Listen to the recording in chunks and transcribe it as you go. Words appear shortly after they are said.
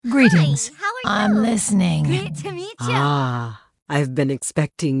Greetings. Hi, how are I'm you? listening. Great to meet you. I've been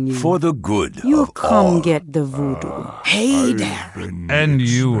expecting you. For the good You've of come all. get the voodoo. Hey there. And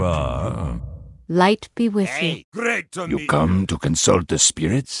you are? Light be with you. Great to You meet come to consult the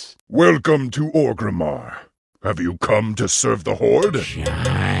spirits? Welcome to Orgrimmar. Have you come to serve the Horde?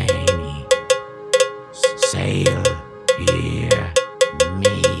 Shiny. Sail here,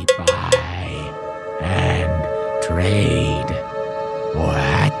 me buy and trade.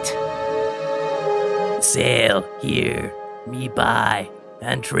 What? Sail here, me buy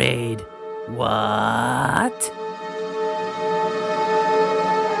and trade. What?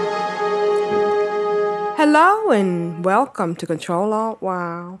 Hello and welcome to Control Alt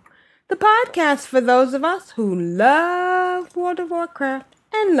WoW, the podcast for those of us who love World of Warcraft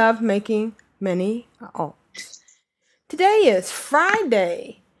and love making many alts. Today is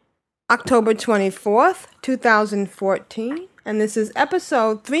Friday, October 24th, 2014, and this is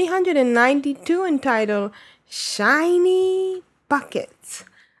episode 392 entitled Shiny Buckets.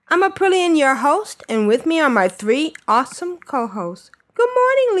 I'm Aprillian, your host, and with me are my three awesome co-hosts. Good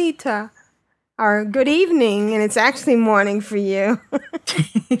morning, Lita. Or good evening, and it's actually morning for you.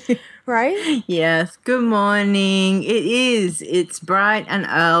 Right? Yes, good morning. It is. It's bright and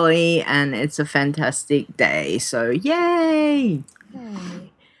early, and it's a fantastic day. So, yay!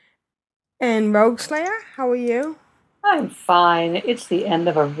 Hey. And Rogue Slayer, how are you? I'm fine. It's the end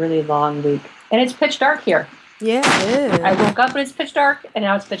of a really long week. And it's pitch dark here. Yeah, it is. I woke up and it's pitch dark, and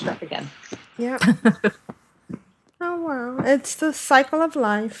now it's pitch dark again. Yeah. Oh, wow. It's the cycle of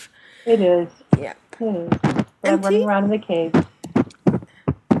life. It is. Yeah. It is. But I'm running around in the cave.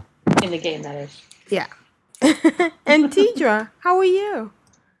 In the game, that is. Yeah. And Tidra, how are you?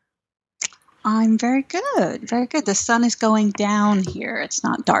 I'm very good. Very good. The sun is going down here. It's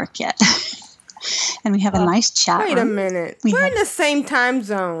not dark yet. And we have a nice chat Wait a room. minute. We're in the same time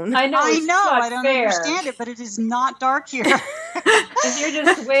zone. I know. I don't fair. understand it, but it is not dark here. You're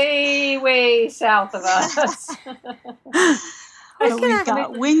just way, way south of us. So we've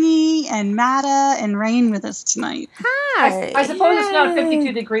got Wingy and Matta and Rain with us tonight. Hi. I suppose it's not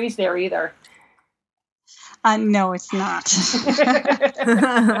 52 degrees there either. No, it's not.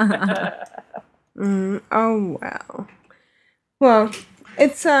 Oh, wow. Well,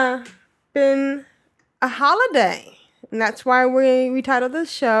 it's been a holiday, and that's why we titled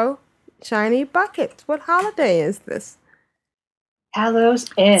this show Shiny Buckets. What holiday is this? Hallows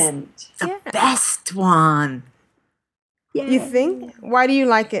End. The best one. You think? Why do you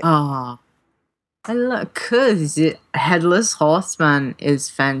like it? Oh, I look, because Headless Horseman is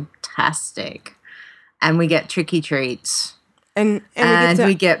fantastic. And we get tricky treats. And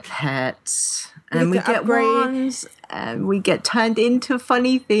we get pets. And we get wands. And we get turned into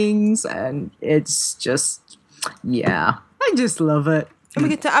funny things. And it's just, yeah, I just love it. And we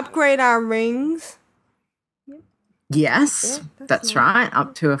get to upgrade our rings. Yes, Yeah, that's nice. right.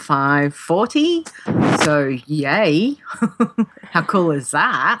 Up to a 540. So, yay. How cool is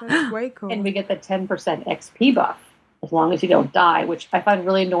that? That's way cool. And we get the 10% XP buff as long as you don't die, which I find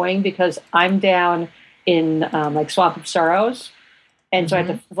really annoying because I'm down in like Swamp of Sorrows. And so I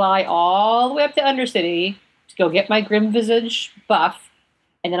have to fly all the way up to Undercity to go get my Grim Visage buff.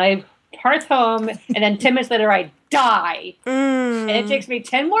 And then I hearth home. And then 10 minutes later, I die. And it takes me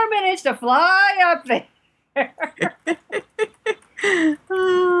 10 more minutes to fly up there.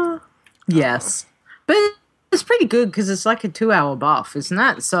 Yes, but it's pretty good because it's like a 2-hour buff, isn't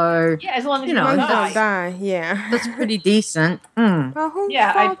that? So Yeah, as long as you know, don't Don't die. die, yeah. that's pretty decent.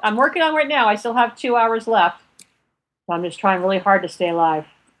 Yeah, I'm working on it right now. I still have 2 hours left. So I'm just trying really hard to stay alive.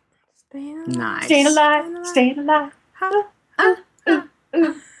 Nice. Staying alive. Staying alive.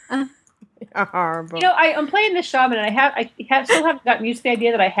 Horrible. You know, I'm playing this shaman, and I still haven't gotten used to the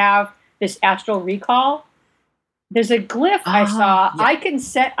idea that I have this astral recall. There's a glyph I saw. Yeah.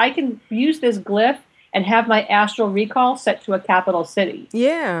 I can use this glyph and have my astral recall set to a capital city.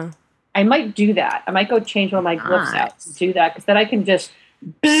 Yeah. I might do that. I might go change one of my glyphs out and do that, because then I can just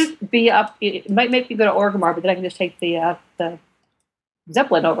be up. It might make me go to Orgrimmar, but then I can just take the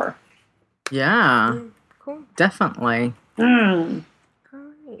Zeppelin over. Yeah, Cool. definitely.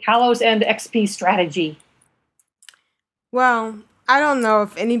 Hallows End XP strategy. Well, I don't know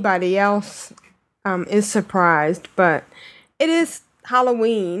if anybody else is surprised, but it is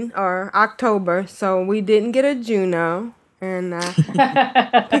Halloween or October, so we didn't get a Juno. And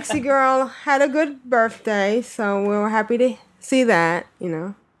Pixie Girl had a good birthday, so we were happy to see that, you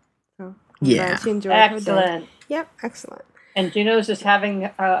know. So I'm glad she enjoyed her day. Excellent. Yep, excellent. And Juno's just having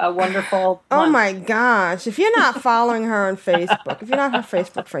a wonderful Oh month. my gosh! If you're not following her on Facebook, if you're not her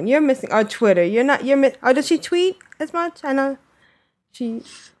Facebook friend, you're missing. Or Twitter, you're not. Or does she tweet as much? I know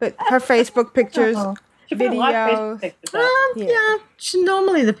But her Facebook pictures, She put a lot of Facebook videos. pictures up. Yeah.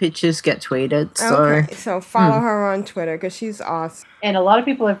 Normally the pictures get tweeted. So. Okay, so follow her on Twitter because she's awesome. And a lot of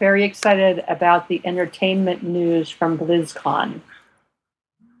people are very excited about the entertainment news from BlizzCon.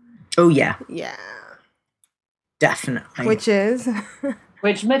 Oh, yeah. Yeah. Definitely. Which is?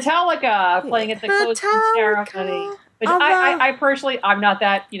 Which Metallica playing at the closing ceremony. Which I personally, I'm not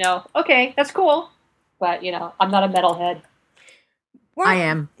that, okay, that's cool. But, I'm not a metalhead. Well, I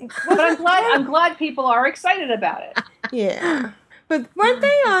am. But I'm glad people are excited about it. Yeah. But weren't they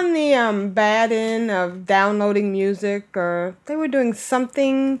on the bad end of downloading music, or they were doing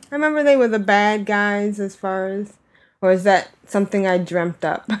something? I remember they were the bad guys as far as, or is that something I dreamt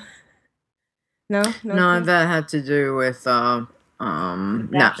up? No, that had to do with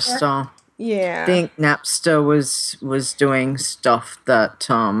Napster. Yeah. I think Napster was doing stuff that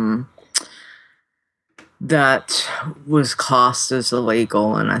that was classed as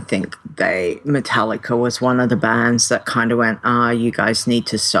illegal, and I think Metallica was one of the bands that kind of went, you guys need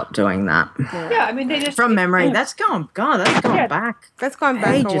to stop doing that. Yeah, I mean, they just... From memory, that's gone back. That's gone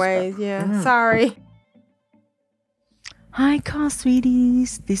back a ways, yeah. Sorry. Hi, car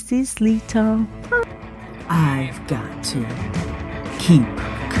sweeties. This is Lito. I've got to keep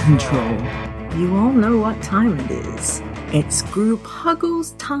control. You all know what time it is. It's group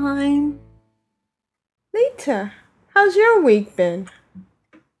huggles time. Lita, how's your week been?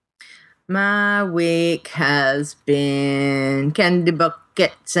 My week has been candy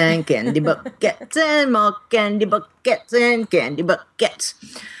buckets and candy buckets and more candy buckets and candy buckets.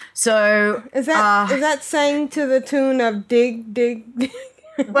 So is that sang to the tune of Dig Dig Dig?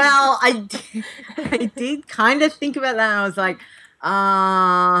 Well, I did kind of think about that. I was like,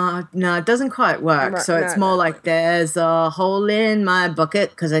 no, it doesn't quite work. So it's more like there's a hole in my bucket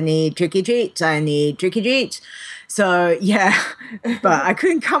because I need tricky treats. So yeah, but I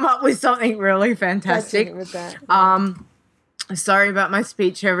couldn't come up with something really fantastic. With that. Sorry about my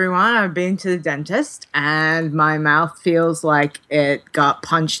speech, everyone. I've been to the dentist and my mouth feels like it got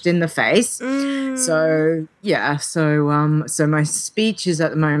punched in the face. So yeah, so my speech is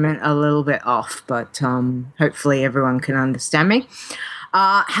at the moment a little bit off, but hopefully everyone can understand me.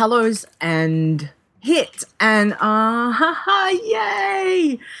 Hellos and hit and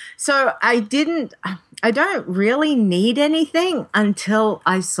yay! So I don't really need anything until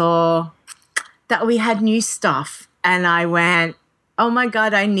I saw that we had new stuff. And I went, oh my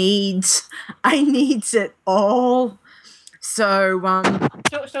God, I needs it all. So bring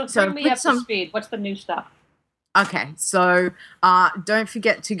me up to speed. What's the new stuff? Okay, so don't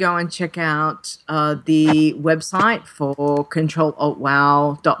forget to go and check out the website for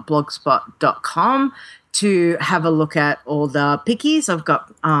controlaltwow.blogspot.com to have a look at all the pickies. I've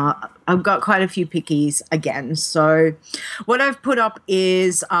got quite a few pickies again. So what I've put up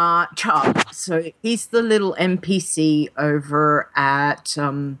is Chubb. So he's the little NPC over at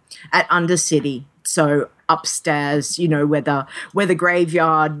Undercity. So upstairs, where the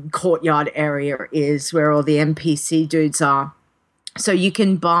graveyard courtyard area is, where all the NPC dudes are. So you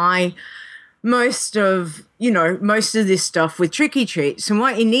can buy most of this stuff with tricky treats, and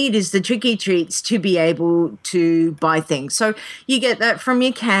what you need is the tricky treats to be able to buy things. So you get that from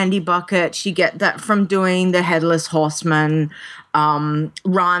your candy buckets, you get that from doing the Headless Horseman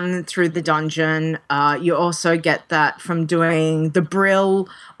run through the dungeon. You also get that from doing the Brill,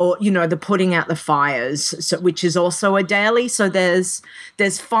 or the putting out the fires, so, which is also a daily. So there's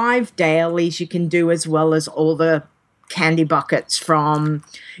 5 dailies you can do, as well as all the candy buckets from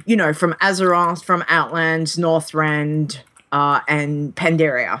Azeroth, from Outlands, Northrend, and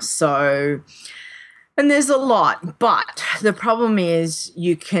Pandaria. So, and there's a lot, but the problem is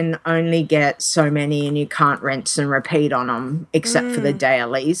you can only get so many, and you can't rinse and repeat on them, except for the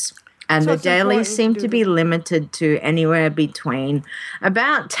dailies. And so the dailies seem to be limited to anywhere between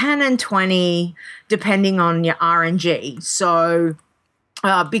about 10 and 20, depending on your RNG. So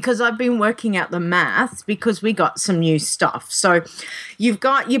because I've been working out the math, because we got some new stuff. So you've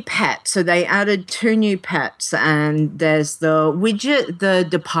got your pet. So they added 2 new pets, and there's the widget, the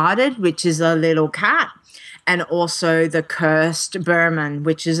Departed, which is a little cat, and also the Cursed Berman,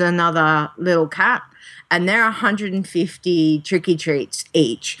 which is another little cat. And they're 150 tricky treats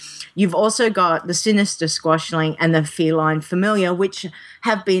each. You've also got the Sinister Squashling and the Feline Familiar, which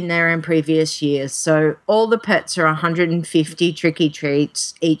have been there in previous years. So all the pets are 150 tricky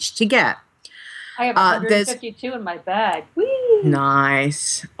treats each to get. I have 152 in my bag. Whee!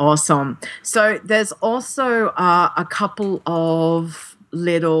 Nice. Awesome. So there's also a couple of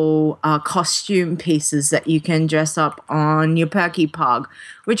little costume pieces that you can dress up on your Perky Pug,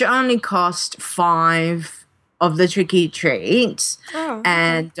 which only cost 5 of the tricky treats. Oh, okay.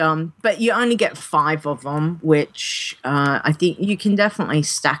 And but you only get 5 of them, which I think you can definitely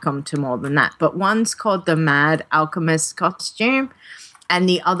stack them to more than that. But one's called the Mad Alchemist costume, and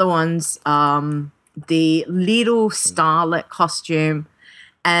the other one's the Little Starlet costume,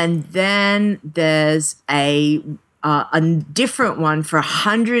 and then there's a different one for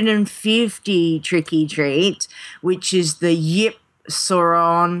 150 tricky treats, which is the Yip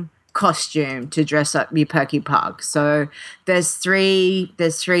Sauron costume to dress up your Perky Pug. So there's three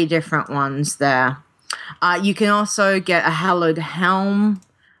different ones there. You can also get a hallowed helm,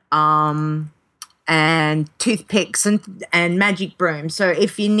 and toothpicks and magic broom. So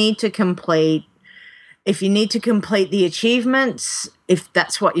if you need to complete the achievements, if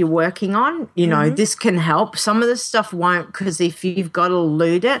that's what you're working on, this can help. Some of the stuff won't, because if you've got to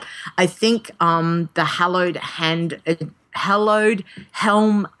loot it, I think the hallowed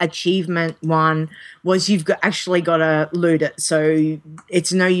helm achievement one was you've actually got to loot it. So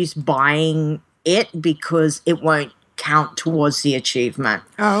it's no use buying it because it won't count towards the achievement.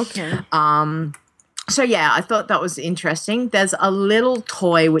 Oh, okay. So, yeah, I thought that was interesting. There's a little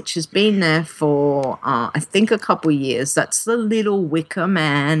toy which has been there for, I think, a couple years. That's the little wicker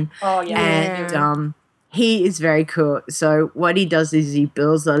man. Oh, yeah. And he is very cool. So what he does is he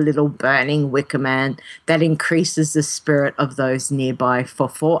builds a little burning wicker man that increases the spirit of those nearby for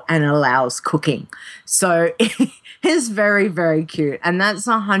 4 and allows cooking. So it's very, very cute. And that's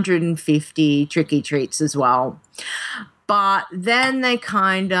 150 tricky treats as well. But then they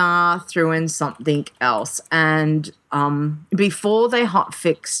kind of threw in something else. And before they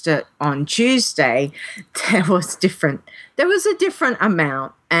hotfixed it on Tuesday, there was a different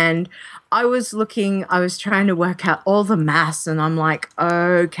amount. And I was trying to work out all the maths, and I'm like,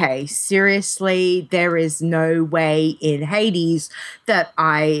 okay, seriously, there is no way in Hades that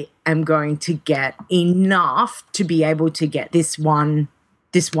I am going to get enough to be able to get this one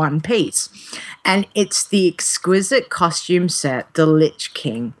piece. And it's the exquisite costume set, the Lich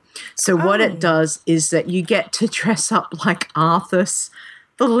King. So what it does is that you get to dress up like Arthas,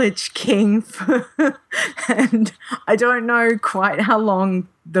 the Lich King, and I don't know quite how long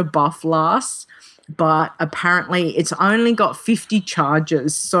the buff lasts, but apparently it's only got 50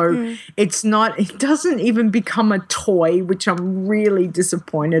 charges. So it doesn't even become a toy, which I'm really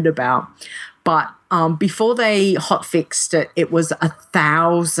disappointed about. But before they hotfixed it, it was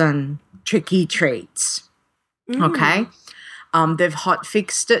 1,000 tricky treats. Okay. They've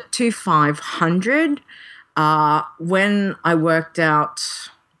hotfixed it to 500. When I worked out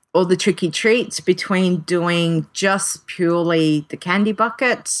all the tricky treats between doing just purely the candy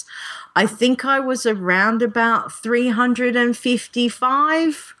buckets, I think I was around about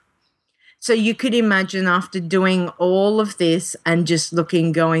 355. So you could imagine after doing all of this and just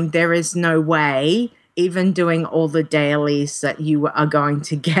going, there is no way, even doing all the dailies, that you are going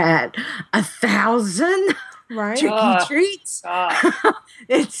to get 1,000 tricky treats.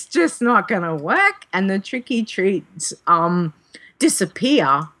 It's just not going to work. And the tricky treats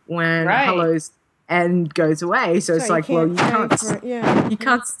disappear when Hallows End goes away. So it's like, well, you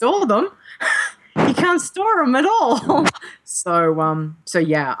can't store them. You can't store them at all. So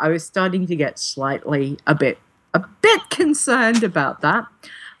yeah, I was starting to get slightly a bit concerned about that.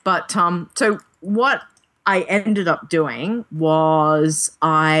 But so what I ended up doing was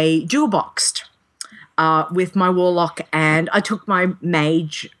I dual boxed with my warlock, and I took my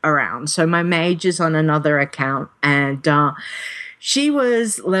mage around. So my mage is on another account, and she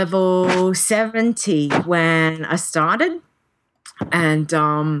was level 70 when I started, and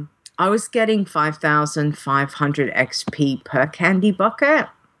I was getting 5,500 XP per candy bucket.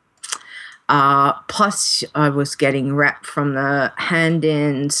 Plus, I was getting rep from the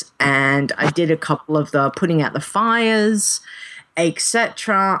hand-ins, and I did a couple of the putting out the fires,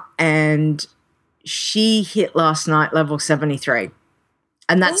 etc. And she hit last night level 73.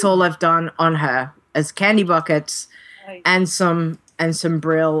 And that's all I've done on her as candy buckets and some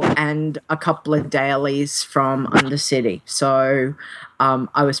brill and a couple of dailies from Undercity. So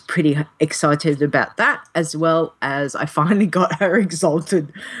I was pretty excited about that, as well as I finally got her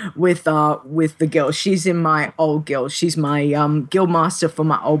exalted with the guild. She's in my old guild. She's my guild master for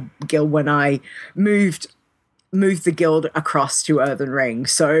my old guild when I moved the guild across to Earthen Ring.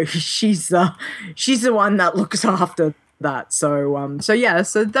 So she's the one that looks after that. So yeah,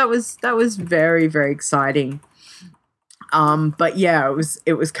 so that was very, very exciting. But yeah,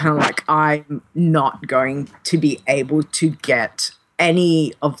 it was kind of like, I'm not going to be able to get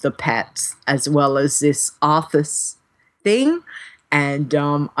any of the pets as well as this Arthas thing. And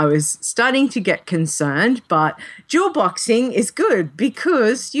I was starting to get concerned, but dual boxing is good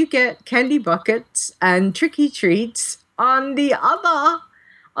because you get candy buckets and tricky treats on the other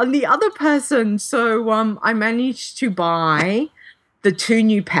person. So I managed to buy the 2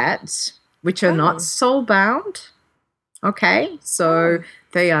 new pets, which are not soul-bound. Okay, so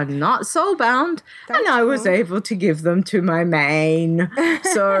they are not soul-bound, and I was able to give them to my main.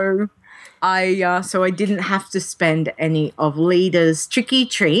 So I didn't have to spend any of Leader's tricky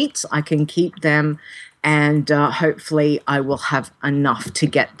treats. I can keep them, and hopefully I will have enough to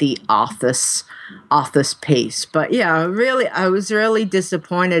get the Arthas piece. But yeah, really, I was really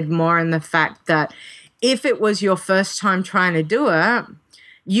disappointed more in the fact that if it was your first time trying to do it,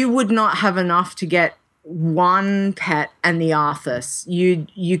 you would not have enough to get 1 pet and the Arthas.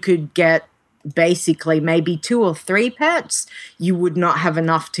 You could get basically maybe 2 or 3 pets. You would not have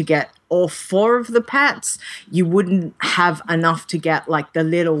enough to get all 4 of the pets. You wouldn't have enough to get like the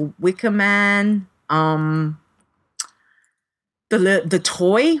little Wicker Man, the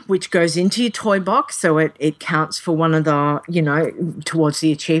toy, which goes into your toy box. So it counts for one of the, towards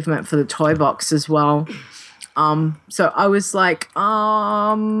the achievement for the toy box as well. So I was like,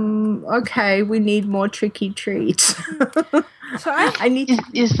 okay, we need more tricky treats. So I need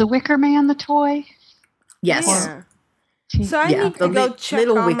is the Wicker Man the toy? Yes. Yeah. So I need to go check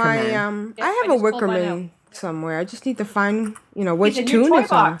on my I have a Wicker Man somewhere. I just need to find, which tune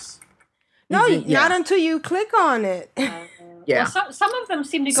it's on. No, not until you click on it. Yeah. Well, some of them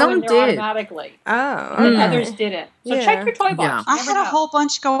seem to go in there automatically. Oh, and others didn't. So check your toy box. I had a whole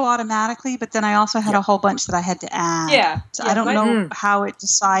bunch go automatically, but then I also had a whole bunch that I had to add. Yeah. So I don't know how it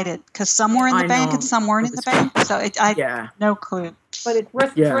decided, because some were in the bank and some weren't in the bank. So I no clue. But it's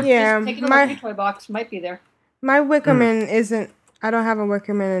worth just taking a look at your toy box. Might be there. My Wicker Man isn't. I don't have a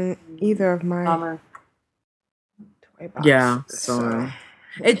Wicker Man in either of my toy boxes. Yeah. So.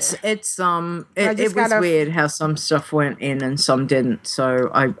 It was weird how some stuff went in and some didn't. So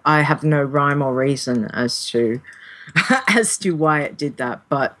I have no rhyme or reason as to why it did that.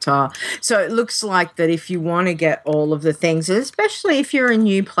 But so it looks like that if you want to get all of the things, especially if you're a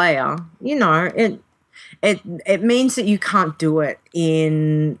new player, it means that you can't do it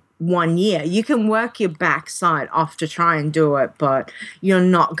in 1 year. You can work your backside off to try and do it, but you're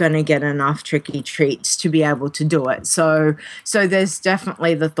not going to get enough tricky treats to be able to do it. So there's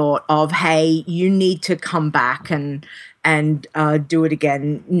definitely the thought of, hey, you need to come back and do it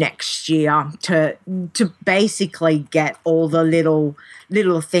again next year to basically get all the little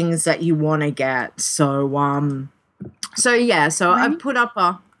things that you want to get. So I put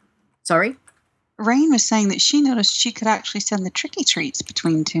up sorry. Rain was saying that she noticed she could actually send the tricky treats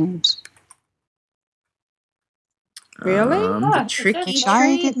between tunes. Really? The tricky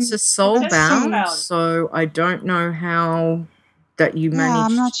treats are soul-bound, so I don't know how that you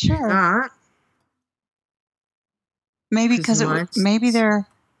managed I'm not sure. that. Maybe because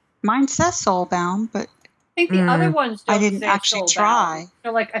mine says soul-bound, but I think the other ones don't I didn't actually try.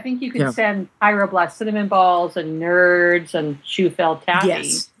 So, I think you could send Pyroblast cinnamon balls and nerds and Shoefell taffy.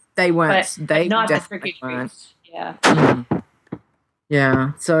 Yes. They weren't. They not definitely weren't. Yeah.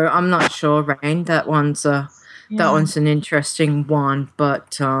 Yeah. So I'm not sure, Rain. That one's an interesting one,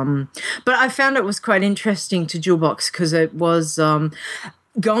 but I found it was quite interesting to dual box because it was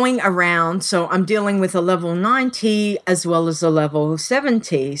going around. So I'm dealing with a level 90 as well as a level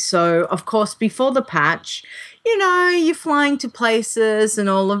 70. So of course, before the patch, you're flying to places, and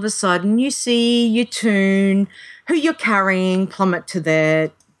all of a sudden you see your toon who you're carrying plummet to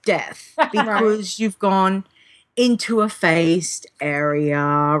their death because you've gone into a phased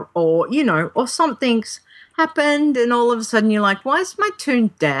area, or something's happened, and all of a sudden you're like, why is my toon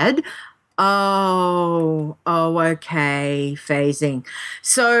dead? Oh, okay, phasing.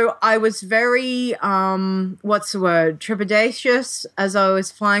 So I was very, trepidatious as I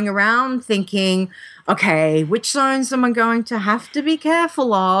was flying around, thinking, okay, which zones am I going to have to be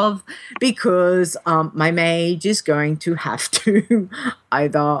careful of? Because my mage is going to have to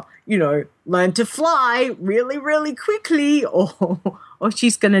either, learn to fly really, really quickly, or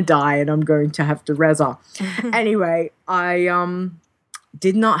she's going to die and I'm going to have to res her. Anyway, I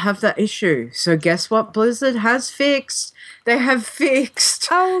did not have that issue. So guess what Blizzard has fixed? They have fixed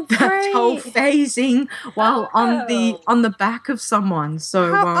that whole phasing while on the back of someone.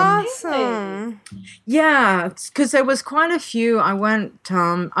 So how awesome! Yeah, because there was quite a few. I went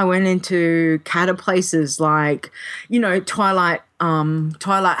into cata places like Twilight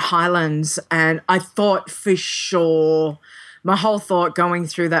Highlands, and I thought for sure. My whole thought going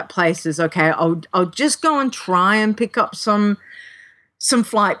through that place is, okay, I'll just go and try and pick up some some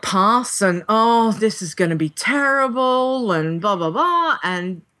flight paths and, oh, this is going to be terrible and blah, blah, blah.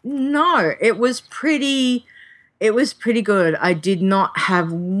 And no, it was pretty good. I did not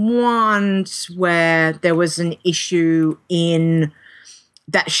have once where there was an issue in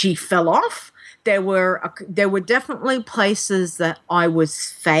that she fell off. There were definitely places that I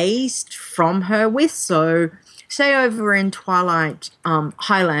was phased from her with. So say over in Twilight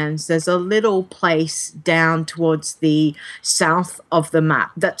Highlands, there's a little place down towards the south of the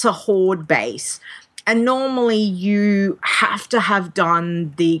map that's a horde base. And normally you have to have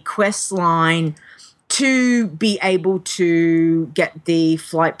done the quest line to be able to get the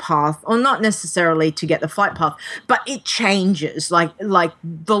flight path, or not necessarily to get the flight path, but it changes. Like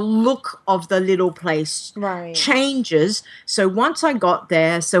the look of the little place changes. So once I got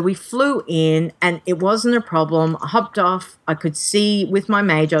there, so we flew in and it wasn't a problem. I hopped off. I could see with my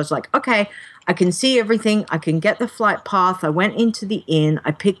mage. I was like, okay, I can see everything. I can get the flight path. I went into the inn.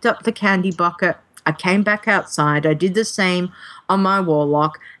 I picked up the candy bucket. I came back outside. I did the same on my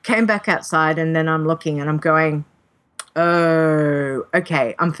warlock, came back outside, and then I'm looking and I'm going, oh,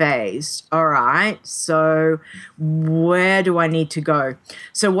 okay, I'm phased. All right, so where do I need to go?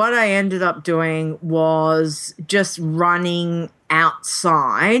 So what I ended up doing was just running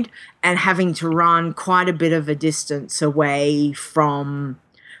outside and having to run quite a bit of a distance away from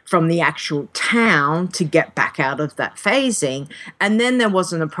the actual town to get back out of that phasing. And then there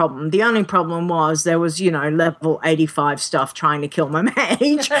wasn't a problem. The only problem was there was, level 85 stuff trying to kill my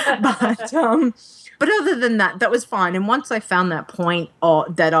mage. But other than that, that was fine. And once I found that point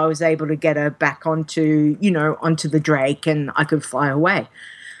that I was able to get her back onto the Drake and I could fly away.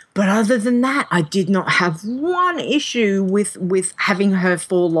 But other than that, I did not have one issue with having her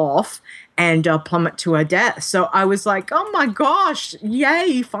fall off and plummet to her death. So I was like, oh my gosh,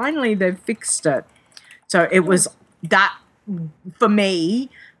 yay, finally they've fixed it. So it was that, for me,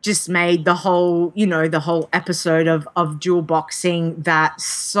 just made the whole episode of dual boxing that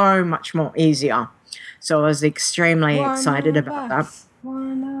so much more easier. So I was extremely excited about that.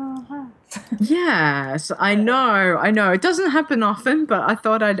 Yes, I know. It doesn't happen often, but I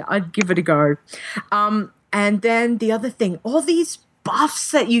thought I'd give it a go. And then the other thing, all these buffs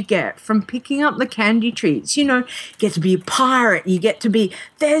that you get from picking up the candy treats, you get to be a pirate,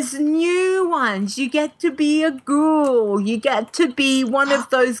 there's new ones, you get to be a ghoul, you get to be one of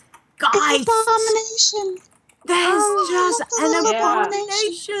those guys. Abomination. There's just an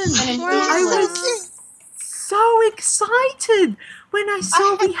abomination. I was so excited when I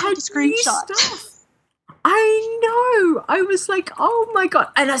saw we had new stuff. I know. I was like, oh my God.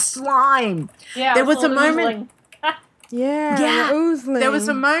 And a slime. Yeah, there was a moment. Oozling. There was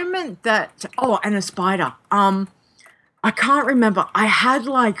a moment that, and a spider. I can't remember. I had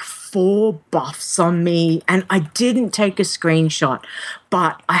like 4 buffs on me and I didn't take a screenshot,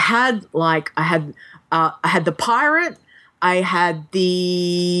 but I had the pirate. I had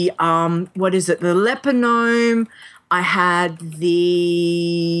the, the leper gnome. I had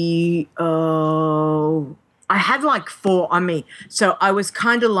I had like 4 on me. So I was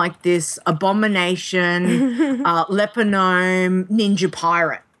kind of like this abomination, leper gnome, ninja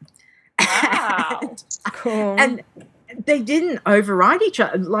pirate. Wow. Cool. And they didn't override each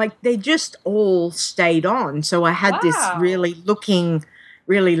other. Like they just all stayed on. So I had this really looking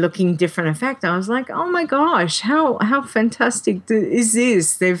different effect. I was like, oh my gosh, how fantastic is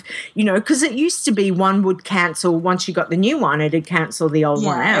this? They've, because it used to be one would cancel once you got the new one, it'd cancel the old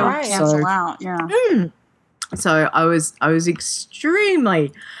one out. Right. Cancel out, yeah. So I was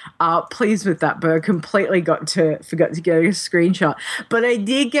extremely pleased with that, but I completely forgot to get a screenshot. But I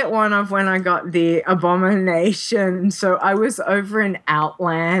did get one of when I got the abomination. So I was over in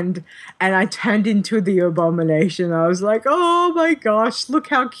Outland and I turned into the abomination. I was like, oh my gosh, look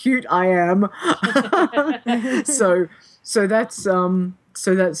how cute I am. So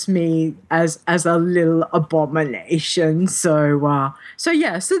that's me as a little abomination. So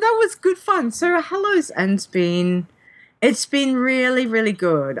that was good fun. So Hallows End's been really, really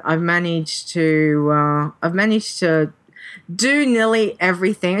good. I've managed to do nearly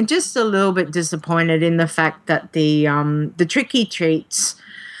everything. I'm just a little bit disappointed in the fact that the tricky treats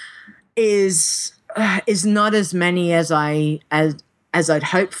is not as many as I'd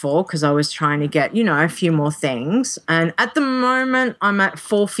hoped for, because I was trying to get, a few more things. And at the moment, I'm at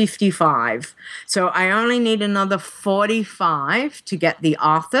 455. So I only need another 45 to get the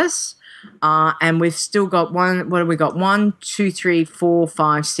Arthas. And we've still got what have we got? 1, 2, 3, 4,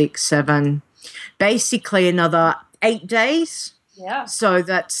 5, 6, 7. Basically another 8 days. Yeah. So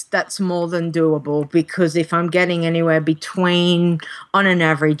that's more than doable, because if I'm getting anywhere between, on an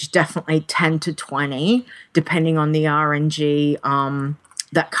average, definitely 10 to 20, depending on the RNG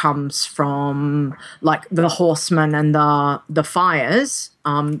that comes from like the horsemen and the fires,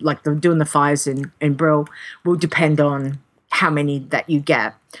 like doing the fires in Brill, will depend on how many that you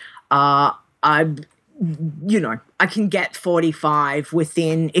get. I can get 45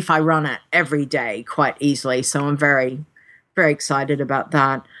 within, if I run it every day, quite easily. So I'm very, very excited about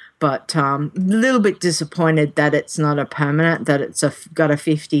that. But a little bit disappointed that it's not a permanent, that it's got a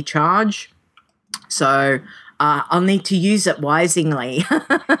 50 charge. So I'll need to use it wisely.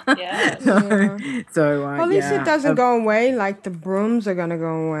 Yes. So Well, at least it doesn't go away like the brooms are going to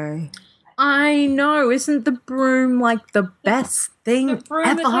go away. I know. Isn't the broom like the best thing The broom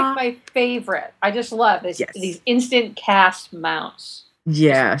ever? is like my favorite. I just love this, these instant cast mounts.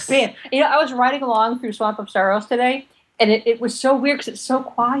 Yes. Man, I was riding along through Swamp of Sorrows today, and it was so weird because it's so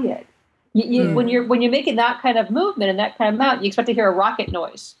quiet. When you're making that kind of movement and that kind of mount, you expect to hear a rocket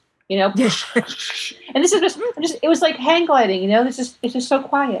noise. And this is just it was like hang gliding. It's just so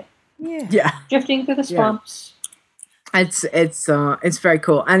quiet. Yeah. Drifting through the swamps. It's very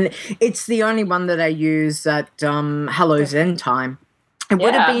cool, and it's the only one that I use at Hello's End time. It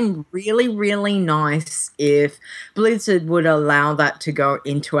would have been really, really nice if Blizzard would allow that to go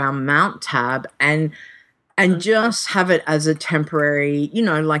into our mount tab and just have it as a temporary,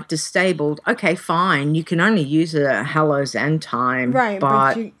 like disabled. Okay, fine. You can only use it at Hello's End time. Right,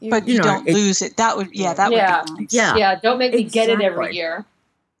 but you don't lose it. That would would be nice. Yeah, don't make me get it every year.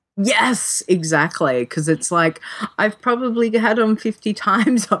 Yes, exactly. Because it's like I've probably had them 50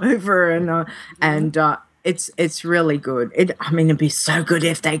 times over, and it's really good. It'd be so good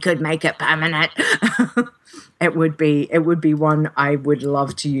if they could make it permanent. It would be one I would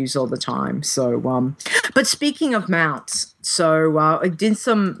love to use all the time. So, but speaking of mounts, so I did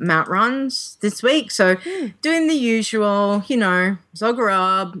some mount runs this week. So doing the usual,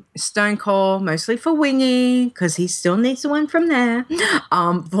 Zogarub, Stonecore, mostly for Wingy, because he still needs the one from there.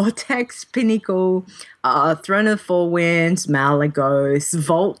 Vortex, Pinnacle, Throne of the Four Winds, Malagos,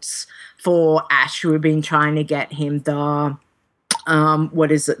 Vaults for Ash. We've been trying to get him the,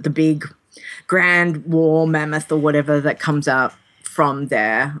 the big Grand War Mammoth or whatever that comes out from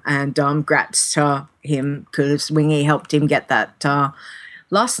there, and grats to him because Wingy helped him get that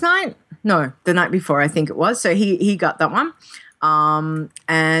last night, no, the night before I think it was, so he got that one,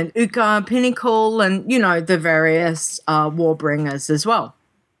 and Uka, Pinnacle, and the various Warbringers as well.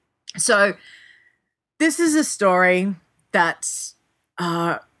 So this is a story that's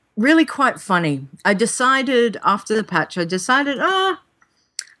really quite funny. I decided after the patch,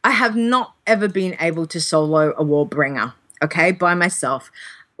 I have not ever been able to solo a Warbringer, by myself.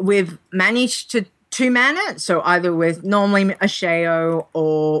 We've managed to two-man it, so either with normally a Sheo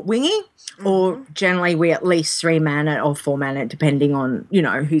or Wingy, or generally we at least three-man it or four-man it, depending on,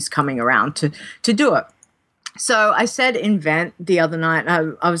 who's coming around to do it. So I said in Vent the other night,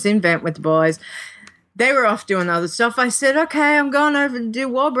 I was in Vent with the boys. They were off doing other stuff. I said, okay, I'm going over to do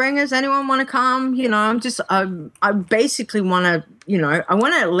Warbringers. Anyone want to come? I basically want to, I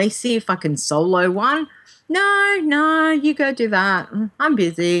want to at least see if I can solo one. No, you go do that. I'm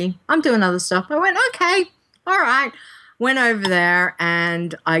busy. I'm doing other stuff. I went, okay, all right. Went over there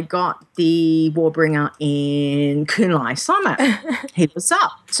and I got the Warbringer in Kunlai Summit. He was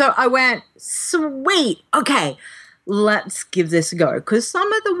up. So I went, sweet, okay. Let's give this a go, because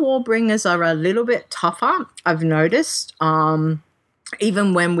some of the Warbringers are a little bit tougher, I've noticed.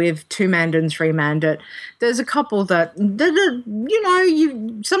 Even when we've two-manned and three-manned it, there's a couple that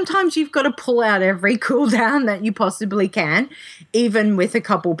sometimes you've got to pull out every cooldown that you possibly can, even with a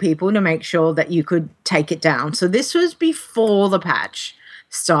couple people, to make sure that you could take it down. So this was before the patch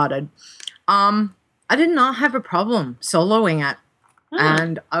started. I did not have a problem soloing it.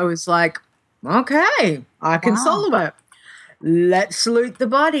 And I was like, okay, I can solo it. Let's loot the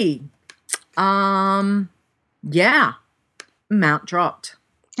body. Yeah. Mount dropped.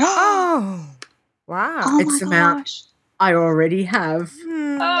 Oh, wow. Oh it's my a mount gosh. I already have.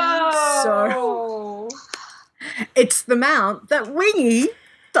 Oh. So it's the mount that Wingy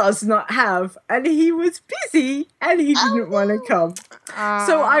does not have. And he was busy and he didn't want to come.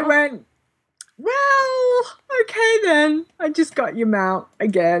 So I went, well, okay then. I just got your mount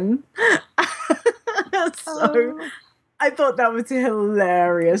again. So I thought that was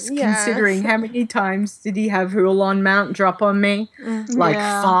hilarious, considering how many times did he have Huolon mount drop on me? Like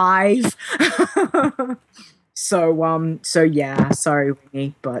 5. So yeah, sorry,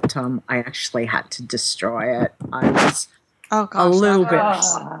 Wingy, but I actually had to destroy it. I was a little bit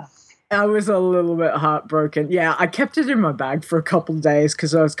upset. I was a little bit heartbroken. Yeah, I kept it in my bag for a couple of days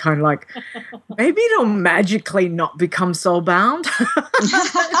because I was kind of like, maybe it'll magically not become soulbound.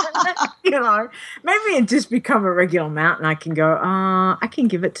 Maybe it just become a regular mount and I can go, I can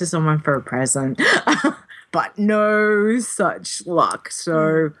give it to someone for a present. But no such luck.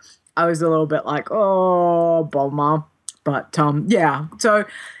 So I was a little bit like, oh, bummer. But yeah. So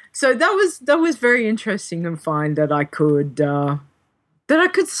that was very interesting and find that I could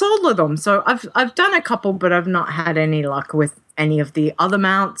solder them. So I've done a couple, but I've not had any luck with any of the other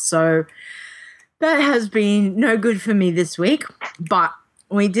mounts. So that has been no good for me this week. But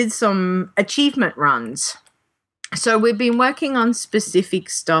we did some achievement runs. So we've been working on specific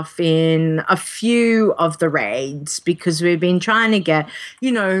stuff in a few of the raids because we've been trying to get,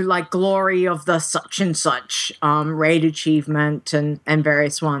 like glory of the such and such raid achievement and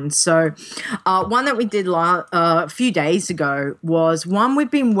various ones. So one that we did a few days ago was one we've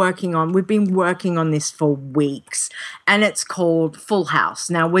been working on. We've been working on this for weeks and it's called Full House.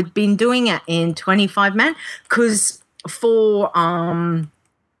 Now we've been doing it in 25 men because for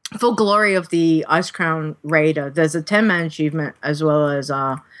Glory of the Ice Crown Raider, there's a 10-man achievement as well as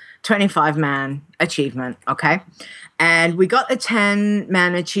a 25-man achievement, okay? And we got a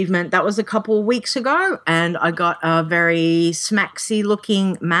 10-man achievement. That was a couple of weeks ago, and I got a very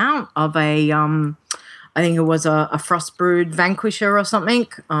smacksy-looking mount of a I think it was a Frostbrood Vanquisher or something.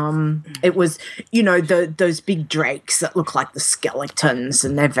 It was, those big drakes that look like the skeletons,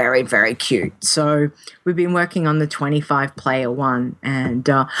 and they're very, very cute. So we've been working on the 25-player one. And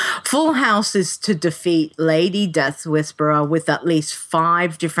Full House is to defeat Lady Death Whisperer with at least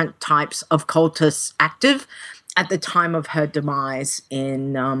 5 different types of cultists active at the time of her demise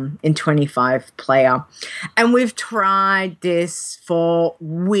in 25-player. And we've tried this for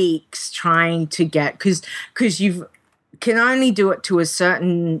weeks trying to get, because you can only do it to a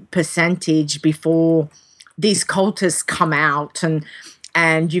certain percentage before these cultists come out,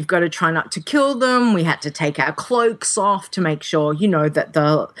 and you've got to try not to kill them. We had to take our cloaks off to make sure, that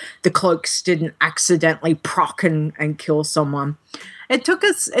the cloaks didn't accidentally proc and kill someone. It took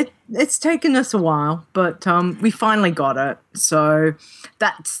us, it's taken us a while, but we finally got it. So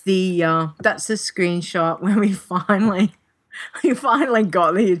that's the screenshot when we finally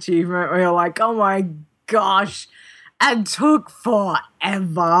got the achievement. We were like, oh my gosh, it took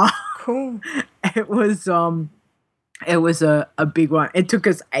forever. Cool. It was a big one. It took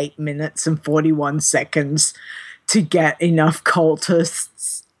us 8 minutes and 41 seconds to get enough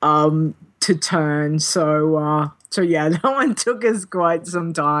cultists to turn. So yeah, that one took us quite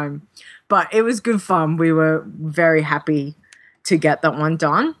some time, but it was good fun. We were very happy to get that one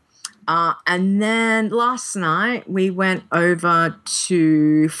done. And then last night we went over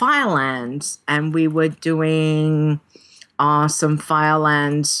to Firelands and we were doing some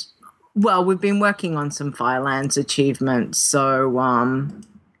Firelands. Well, we've been working on some Firelands achievements. So,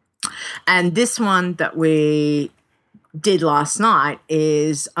 and this one that we did last night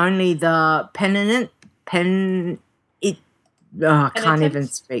is only the penitent. Can't even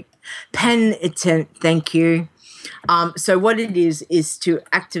speak. Penitent, thank you. So what it is to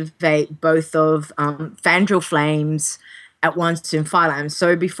activate both of Fandral Flames at once in Firelands.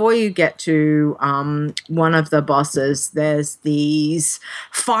 So before you get to one of the bosses, there's these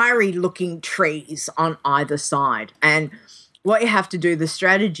fiery-looking trees on either side. And what you have to do, the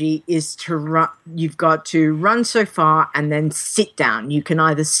strategy is to run. You've got to run so far and then sit down. You can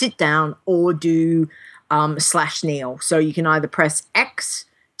either sit down or do /kneel. So you can either press X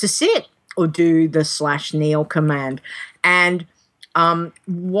to sit or do the /kneel command. And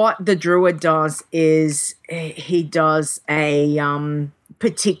what the druid does is he does a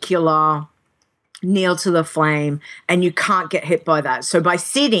particular kneel to the flame, and you can't get hit by that. So by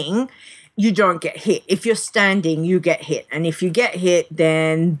sitting, you don't get hit. If you're standing, you get hit. And if you get hit,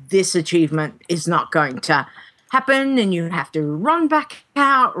 then this achievement is not going to happen, and you have to run back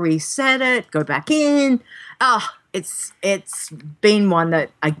out, reset it, go back in. It's been one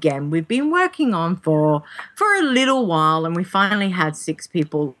that, again, we've been working on for a little while, and we finally had 6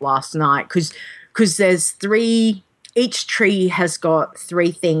 people last night because there's 3. Each tree has got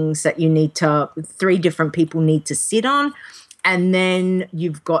 3 things that 3 different people need to sit on, and then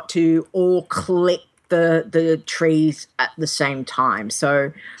you've got to all click the trees at the same time.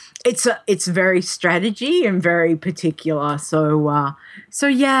 So it's very strategy and very particular. So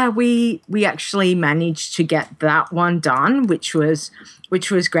yeah, we actually managed to get that one done, which was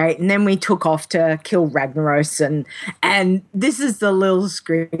great. And then we took off to kill Ragnaros, and this is the little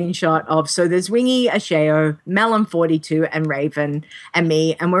screenshot of, so there's Wingy, Asheo, Melon 42, and Raven and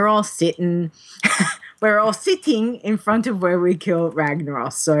me, and we're all sitting we're all sitting in front of where we killed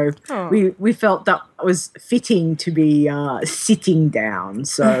Ragnaros. So we felt that was fitting to be sitting down.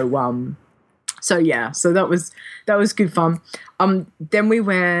 So so that was good fun. Then we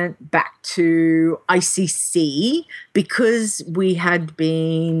went back to ICC because we had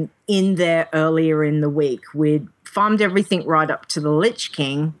been in there earlier in the week. We'd farmed everything right up to the Lich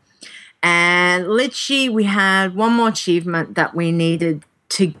King. And Lichy, we had one more achievement that we needed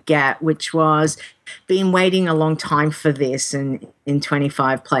to get, which was been waiting a long time for this in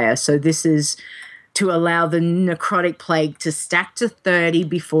 25 players. So this is to allow the necrotic plague to stack to 30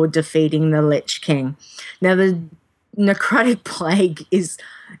 before defeating the Lich King. Now the necrotic plague it's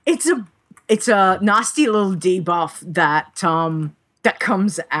a nasty little debuff that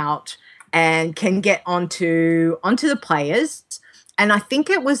comes out and can get onto the players. And I think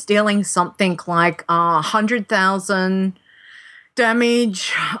it was dealing something like 100,000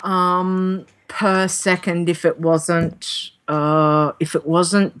 damage per second if it wasn't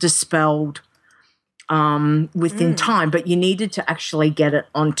dispelled within time. But you needed to actually get it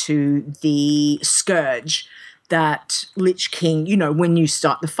onto the scourge that Lich King, when you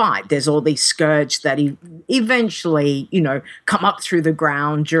start the fight, there's all these scourge that eventually, come up through the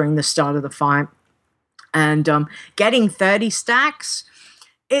ground during the start of the fight. And getting 30 stacks,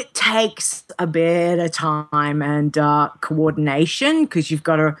 it takes a bit of time and coordination because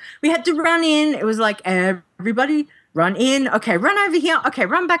we had to run in. It was like, everybody run in. Okay, run over here. Okay,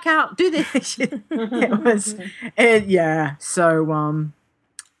 run back out. Do this.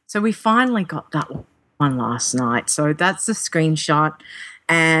 So we finally got that one last night. So that's the screenshot.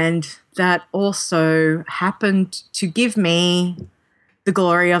 And that also happened to give me the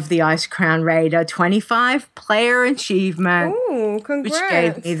Glory of the Ice Crown Raider 25 player achievement. Ooh, congrats. Which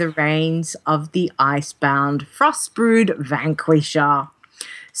gave me the reins of the Icebound Frostbrood Vanquisher.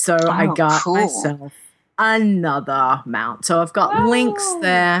 So I got myself another mount. So I've got links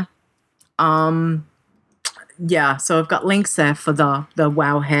there. So I've got links there for the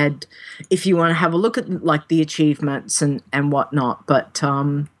WoW head if you want to have a look at like the achievements and whatnot. But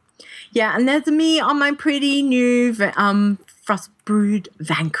and there's me on my pretty new Frostbrood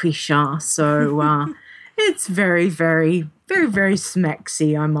Vanquisher. So it's very, very, very, very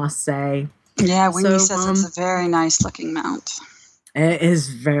smexy, I must say. Yeah, Winnie says it's a very nice looking mount. It is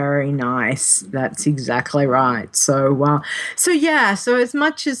very nice. That's exactly right. So as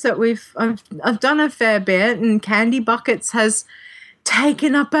much as that I've done a fair bit, and Candy Buckets has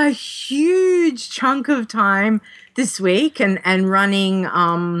taken up a huge chunk of time this week, and running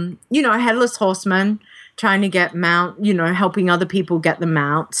Headless Horseman, trying to get mount, helping other people get the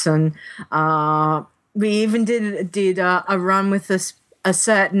mounts, and we even did a run with a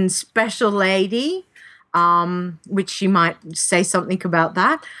certain special lady. Which she might say something about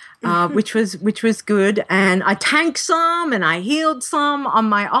that, which was good. And I tanked some and I healed some on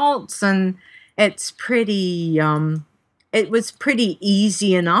my alts, and it's pretty. It was pretty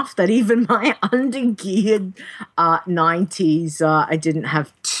easy enough that even my undergeared 90s, I didn't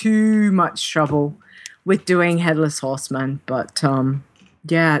have too much trouble with doing Headless Horseman. But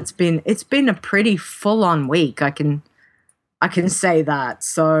it's been a pretty full on week. I can say that.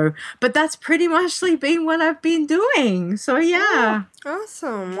 So, but that's pretty much been what I've been doing. So, yeah. Oh,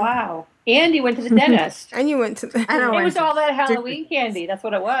 awesome. Wow. And you went to the dentist. And you went to the It was all that Halloween candy. That's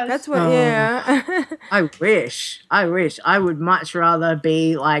what it was. That's what, yeah. I wish. I would much rather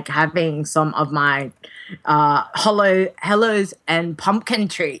be having some of my Hellos and pumpkin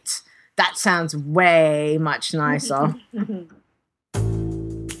treats. That sounds way much nicer.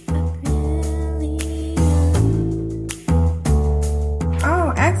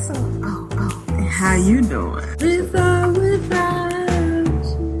 Oh, excellent. Oh. How you doing?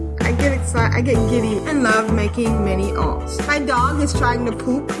 I get excited. I get giddy and love making many alts. My dog is trying to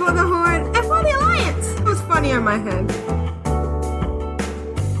poop for the Horde and for the Alliance. It was funny on my head.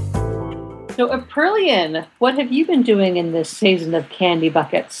 So, Aprillian, what have you been doing in this season of Candy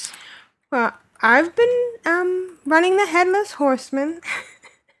Buckets? Well, I've been running the Headless Horseman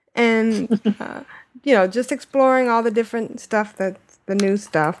and, just exploring all the different stuff that's the new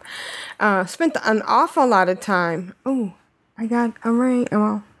stuff. Spent an awful lot of time. Oh, I got a ring.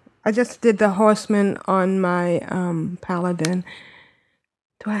 Well, I just did the Horseman on my Paladin.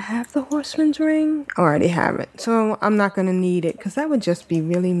 Do I have the Horseman's ring? I already have it. So I'm not going to need it because that would just be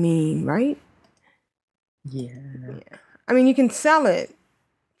really mean, right? Yeah. I mean, you can sell it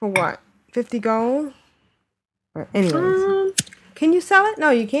for what? 50 gold? Or anyways. Can you sell it? No,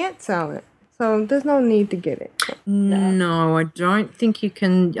 you can't sell it. So there's no need to get it. No, I don't think you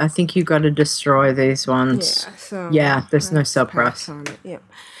can. I think you got to destroy these ones. Yeah, so there's no sell price on it. Yeah,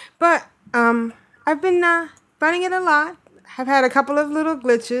 but I've been running it a lot. I've had a couple of little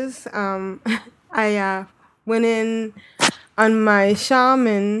glitches. I went in on my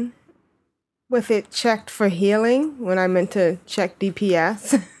shaman with it checked for healing when I meant to check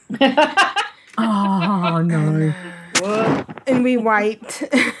DPS. Oh no. And we wiped.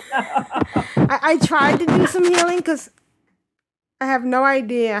 I tried to do some healing because I have no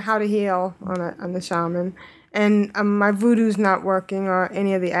idea how to heal on the shaman, and my voodoo's not working or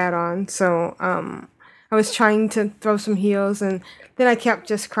any of the add-ons. So I was trying to throw some heals, and then I kept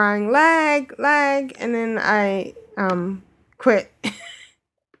just crying lag, and then I quit.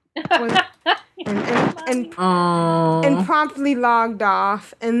 And promptly logged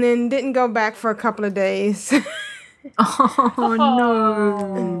off, and then didn't go back for a couple of days. Oh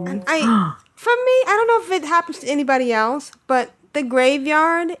no. And for me, I don't know if it happens to anybody else, but the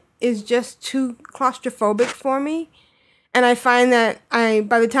graveyard is just too claustrophobic for me. And I find that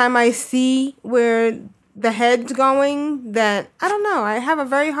by the time I see where the head's going, that, I don't know, I have a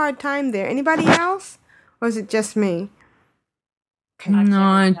very hard time there. Anybody else? Or is it just me? Okay.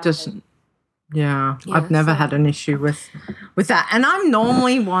 No, it doesn't. Yeah, I've never had an issue with that. And I'm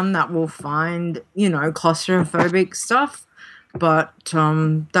normally one that will find, claustrophobic stuff. But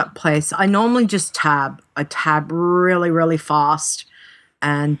that place, I normally just tab. I tab really, really fast.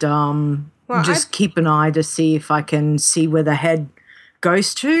 And keep an eye to see if I can see where the head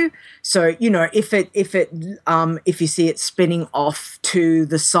goes to. So, if you see it spinning off to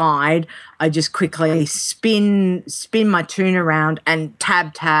the side, I just quickly spin my toon around and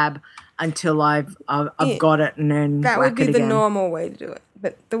tab until I've got it, and then that would be the normal way to do it.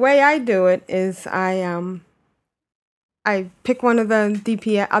 But the way I do it is I pick one of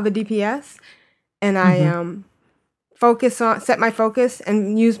the other DPS, and I set my focus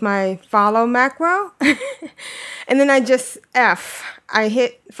and use my follow macro, and then I just I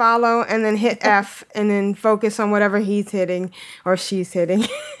hit follow and then hit F and then focus on whatever he's hitting or she's hitting.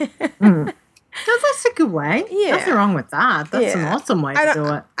 No, that's a good way. Yeah. Nothing wrong with that. That's an awesome way to do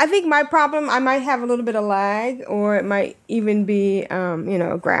it. I think my problem, I might have a little bit of lag, or it might even be,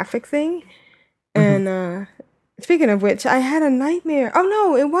 a graphic thing. And speaking of which, I had a nightmare. Oh,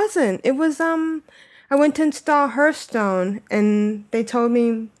 no, it wasn't. It was, I went to install Hearthstone, and they told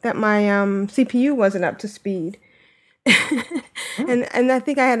me that my CPU wasn't up to speed. And I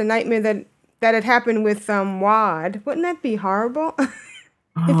think I had a nightmare that had happened with WoD. Wouldn't that be horrible?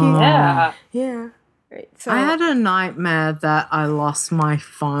 Yeah. Right. So I had a nightmare that I lost my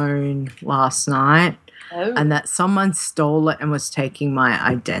phone last night, and that someone stole it and was taking my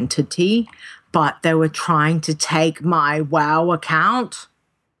identity, but they were trying to take my WoW account.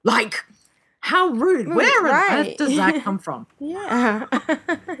 Like, how rude. Where on earth does that come from? Yeah.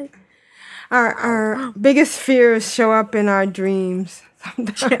 Our biggest fears show up in our dreams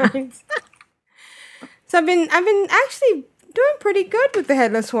sometimes. So I've been actually doing pretty good with the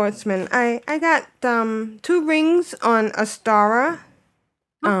Headless Horseman. I got 2 rings on Astara.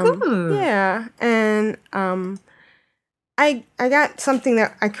 Good. Yeah, and I got something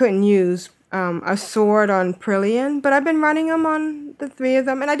that I couldn't use, a sword on Prillian, but I've been running them on the 3 of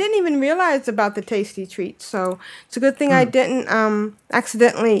them, and I didn't even realize about the tasty treats, so it's a good thing I didn't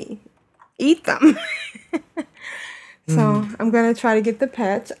accidentally eat them. So I'm going to try to get the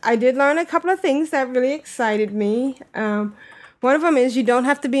pets. I did learn a couple of things that really excited me. One of them is you don't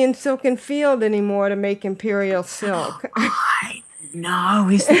have to be in Silken Field anymore to make Imperial Silk. I know.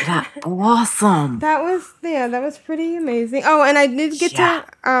 Isn't that awesome? That was pretty amazing. Oh, and I did get to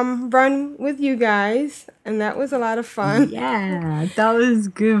run with you guys, and that was a lot of fun. Yeah, that was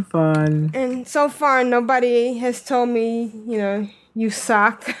good fun. And so far, nobody has told me, you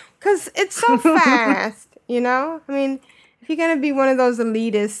suck. Because it's so fast. I mean, if you're going to be one of those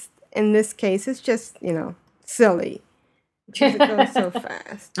elitists, in this case, it's just, silly. Because it goes so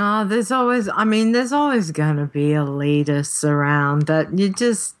fast. Oh, there's always going to be elitists around that you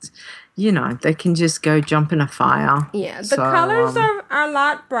just, they can just go jump in a fire. Yeah, the colors are a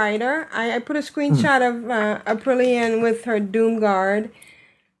lot brighter. I put a screenshot of Aprillian with her Doomguard.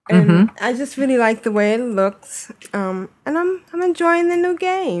 And I just really like the way it looks, and I'm enjoying the new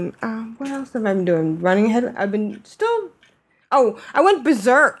game. What else have I been doing? Running ahead. I've been still. Oh, I went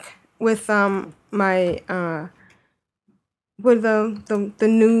berserk with my with the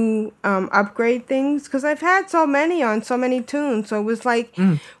new upgrade things, because I've had so many on so many tunes. So it was like,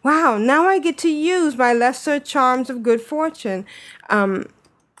 wow, now I get to use my lesser charms of good fortune.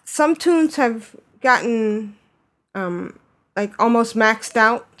 Some tunes have gotten like almost maxed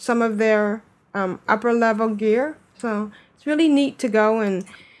out some of their upper level gear. So it's really neat to go and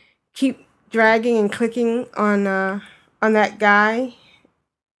keep dragging and clicking on that guy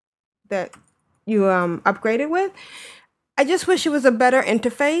that upgraded with. I just wish it was a better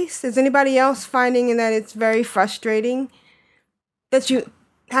interface. Is anybody else finding that it's very frustrating that you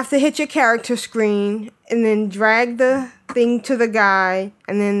have to hit your character screen and then drag the thing to the guy,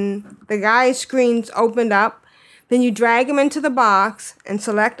 and then the guy's screen's opened up, then you drag him into the box and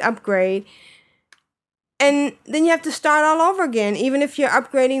select upgrade, and then you have to start all over again, even if you're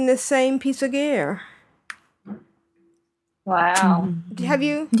upgrading the same piece of gear. Wow. Have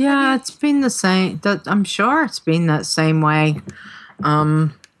you? Yeah, it's been the same. I'm sure it's been that same way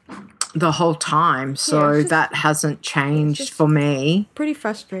the whole time. So that hasn't changed for me. Pretty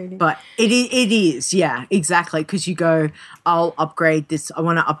frustrating. But it is, yeah, exactly. Because you go, I'll upgrade this. I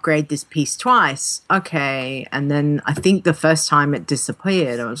want to upgrade this piece twice. Okay. And then I think the first time it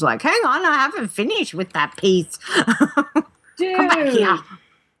disappeared. I was like, hang on, I haven't finished with that piece. Dude. Come back here.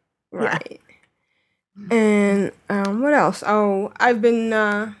 Right. And what else? Oh, I've been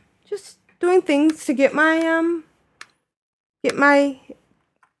just doing things to get my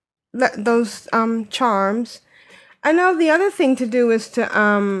those charms. I know the other thing to do is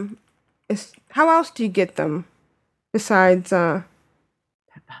to is how else do you get them besides Pet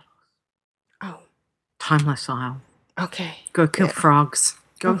battles. Oh, Timeless Isle. okay. Go kill frogs.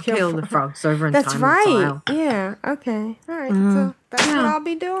 Go kill the frogs over in That's Timeless right. Isle. Yeah. Okay. All right. So that's what I'll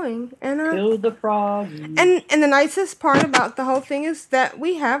be doing. And Kill the frog. and the nicest part about the whole thing is that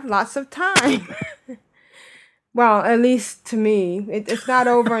we have lots of time. Well, at least to me, it's not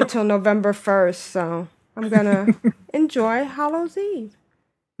over until November 1st, so I'm gonna enjoy Hallows Eve.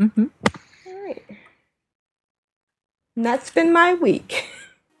 Mm-hmm. All right. And that's been my week.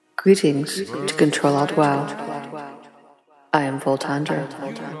 Greetings to Control Alt WoW. I am Voltandra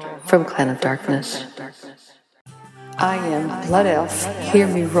from Clan of Darkness. I am Blood Elf, hear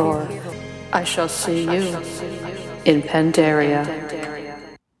me roar. I shall see you in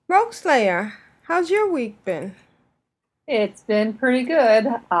Pandaria. Rogue Slayer, how's your week been? It's been pretty good.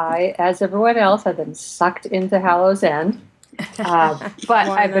 I, as everyone else, have been sucked into Hallow's End. But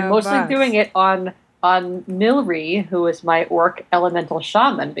I've been mostly doing it on Milry, who is my orc elemental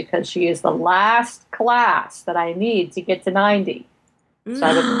shaman, because she is the last class that I need to get to 90. So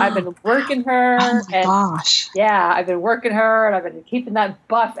I've been working her. Oh my gosh. Yeah, I've been working her, and I've been keeping that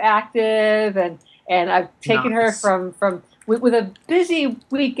buff active, and I've taken her from with a busy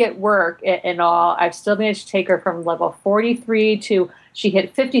week at work and all. I've still managed to take her from level 43 to she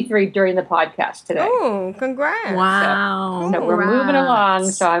hit 53 during the podcast today. Oh, congrats. Wow. So we're moving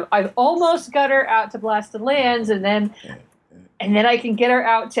along. So I've almost got her out to Blasted Lands, and then I can get her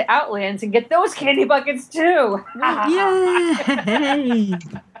out to Outlands and get those candy buckets too. Yay!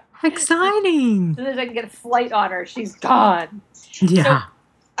 Exciting. As soon as I can get a flight on her, she's gone. Yeah.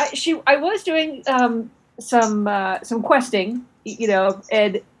 So I was doing some questing,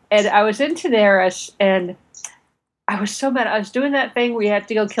 and I was in Teneris, and I was so mad. I was doing that thing where you have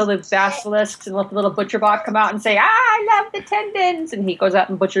to go kill the basilisks and let the little butcher bot come out and say, I love the tendons, and he goes out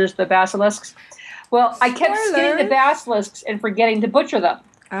and butchers the basilisks. Well, I kept skinning the basilisks and forgetting to butcher them.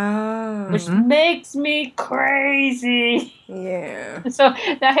 Oh. Which makes me crazy. Yeah. So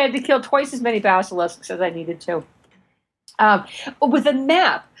I had to kill twice as many basilisks as I needed to. With the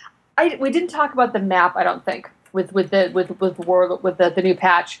map, we didn't talk about the map, I don't think, with the new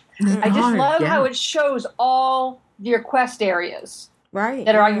patch. I just love how it shows all your quest areas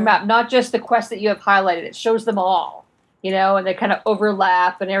that are on your map, not just the quests that you have highlighted. It shows them all, and they kind of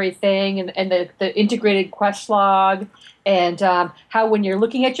overlap and everything, and the integrated quest log, and how when you're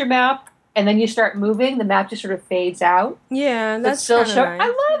looking at your map and then you start moving, the map just sort of fades out. Yeah, that's still nice. I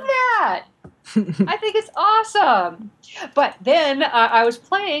love that. I think it's awesome. But then I was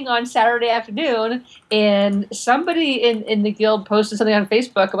playing on Saturday afternoon, and somebody in the guild posted something on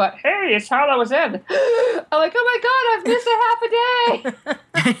Facebook about, hey, it's Hallow's End. I'm like, oh my God, I've missed a half a day.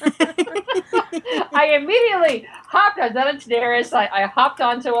 I immediately hopped on Daenerys. I hopped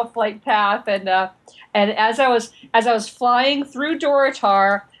onto a flight path, and as I was flying through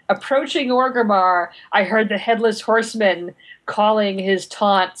Dorotar, approaching Orgrimmar, I heard the Headless Horseman calling his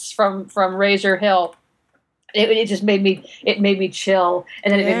taunts from Razor Hill. It just made me chill,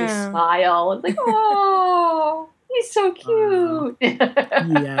 and then it made me smile. It's like, oh, he's so cute.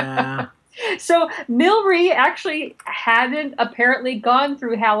 Yeah. So Milry actually hadn't apparently gone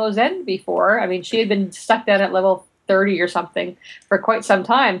through Hallow's End before. I mean, she had been stuck down at level 30 or something for quite some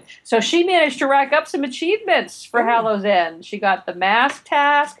time. So she managed to rack up some achievements for Hallow's End. She got the mask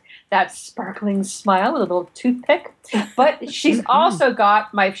task, that sparkling smile with a little toothpick. But she's also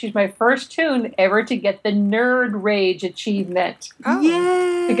got she's my first toon ever to get the Nerd Rage achievement. Oh.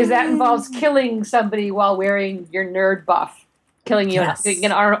 Yay! Because that involves killing somebody while wearing your nerd buff. Killing you, getting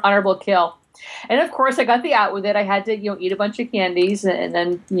an honorable kill. And of course, I got the out with it. I had to, eat a bunch of candies and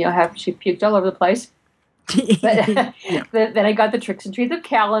then, she puked all over the place. But then I got the tricks and treats of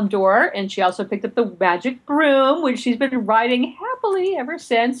Kalimdor, and she also picked up the magic broom, which she's been riding happily ever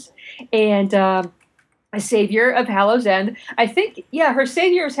since. And a savior of Hallows End. I think, her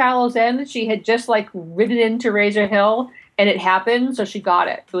savior is Hallows End. She had just ridden into Razor Hill, and it happened, so she got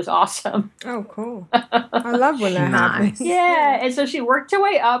it. It was awesome. Oh, cool! I love when that happens. Yeah, and so she worked her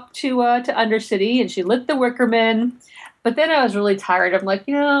way up to Undercity, and she lit the Wickerman. But then I was really tired. I'm like,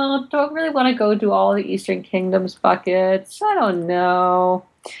 do I really want to go do all the Eastern Kingdoms buckets? I don't know.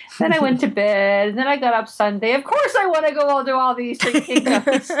 Then I went to bed, and then I got up Sunday. Of course I want to go do all the Eastern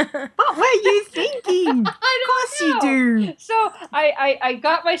Kingdoms. What were you thinking? Of course you do. So I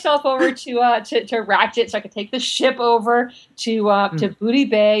got myself over to Ratchet so I could take the ship over to Booty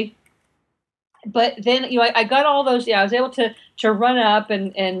Bay. But then, I got all those, I was able to run up,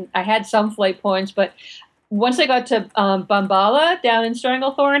 and I had some flight points, but once I got to Bambala down in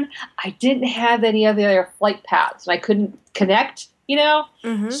Stranglethorn, I didn't have any of the other flight paths. I couldn't connect,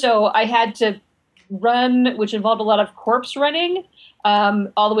 So I had to run, which involved a lot of corpse running,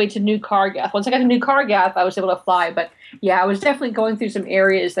 all the way to New Kargath. Once I got to New Kargath, I was able to fly. But I was definitely going through some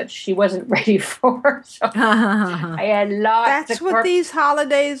areas that she wasn't ready for. So I had lots. That's what these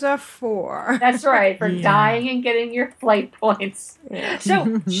holidays are for. That's right, for dying and getting your flight points. Yeah.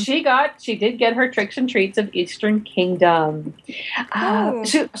 So she did get her tricks and treats of Eastern Kingdom.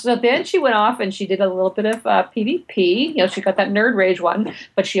 So then she went off and she did a little bit of PvP. She got that Nerd Rage one,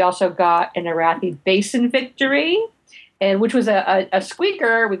 but she also got an Arathi Basin victory, and which was a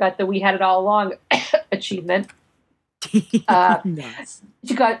squeaker. We got the We Had It All Along achievement. Nice.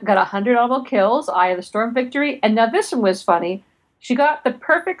 She got 100 audible kills, Eye of the Storm victory, and now this one was funny. She got the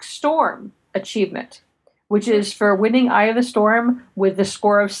Perfect Storm achievement, which is for winning Eye of the Storm with the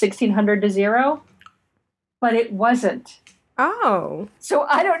score of 1600 to 0, but it wasn't. Oh, so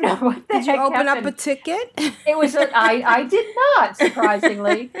I don't know what the heck happened. Did you open up a ticket? It was I did not,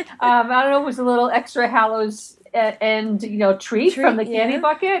 surprisingly. I don't know. It was a little extra Hallows and treat from the candy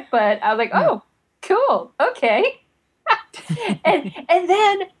bucket, but I was like, oh, cool, okay. and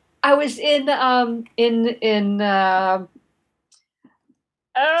then I was in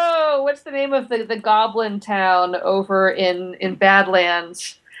what's the name of the goblin town over in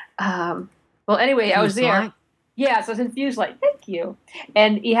Badlands? Well, anyway, I was there. Yeah, so I was in Fuse Light. Thank you.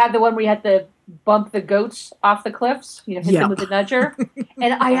 And you had the one where you had to bump the goats off the cliffs, hit them with the nudger.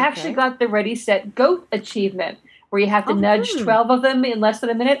 And I actually got the Ready Set Goat achievement, where you have to nudge 12 of them in less than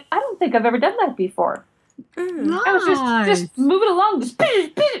a minute. I don't think I've ever done that before. Nice. I was just moving along,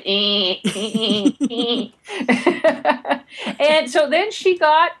 and so then she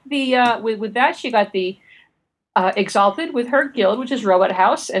got the with that she got the Exalted with her guild, which is Robot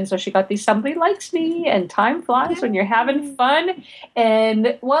House, and so she got the Somebody Likes Me and Time Flies When You're Having Fun.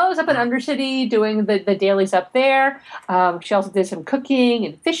 And while I was up in Undercity doing the dailies up there, she also did some cooking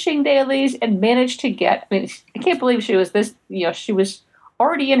and fishing dailies and managed to get. I can't believe she was this. She was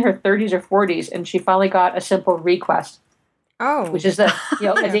already in her 30s or 40s, and she finally got a simple request. Oh, which is a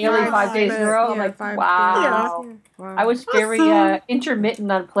daily 5 days in a row. I'm like, wow. I was very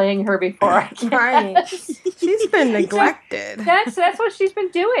intermittent on playing her before I came. Right. She's been neglected. That's what she's been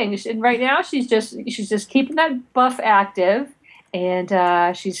doing. And right now she's just keeping that buff active, and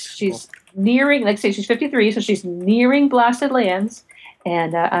she's nearing. Like I say, she's 53, so she's nearing Blasted Lands.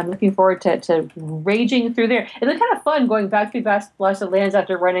 And I'm looking forward to raging through there. It was kind of fun going back through Blasted Lands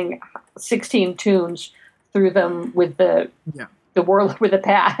after running 16 tunes through them with the world with the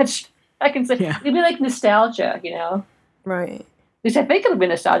patch. I can say it'd be like nostalgia, Right. At least I think it'll be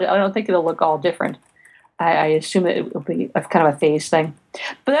nostalgia. I don't think it'll look all different. I assume it will be kind of a phase thing.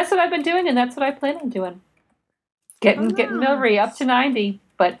 But that's what I've been doing, and that's what I plan on doing. Getting Milry up to 90,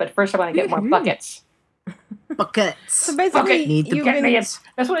 but first I want to get more buckets. Buckets. So basically,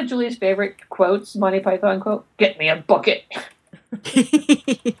 that's one of Julie's favorite quotes, Monty Python quote. Get me a bucket.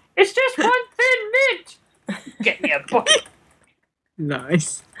 It's just one thin mint. Get me a bucket.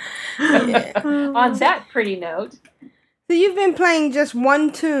 Nice. On that pretty note. So you've been playing just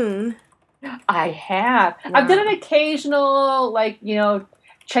one tune. I have. Wow. I've done an occasional,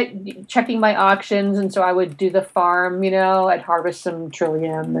 checking my auctions, and so I would do the farm, I'd harvest some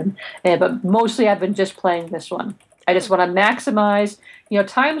Trillium, but mostly I've been just playing this one. I just want to maximize,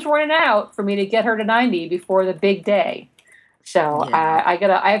 time's running out for me to get her to 90 before the big day. So I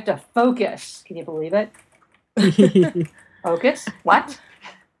have to focus. Can you believe it? Focus? What?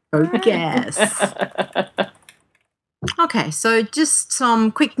 Focus. Okay, so just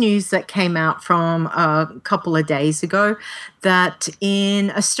some quick news that came out from a couple of days ago that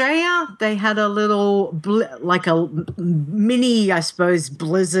in Australia they had a little, like a mini, I suppose,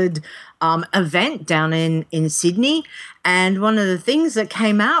 blizzard event down in Sydney. And one of the things that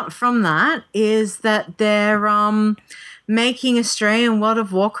came out from that is that they're making Australian World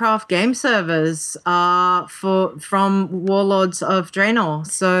of Warcraft game servers from Warlords of Draenor.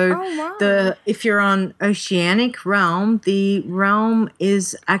 So if you're on Oceanic Realm, the realm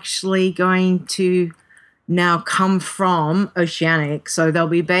is actually going to now come from Oceanic. So they'll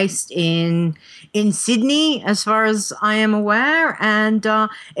be based in Sydney, as far as I am aware, and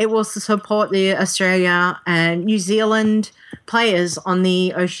it will support the Australia and New Zealand players on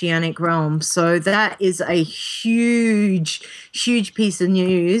the Oceanic realm. So that is a huge piece of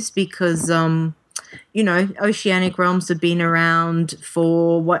news because Oceanic realms have been around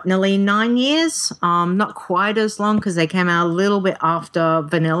for nearly 9 years. Not quite as long because they came out a little bit after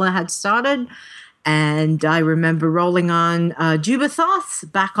Vanilla had started. And I remember rolling on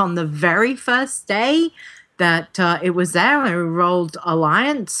Jubithoth back on the very first day that it was there. I rolled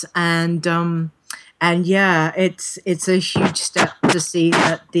Alliance, and yeah, it's a huge step to see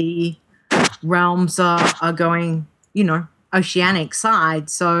that the realms are going, Oceanic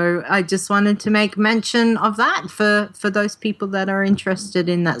side. So I just wanted to make mention of that for those people that are interested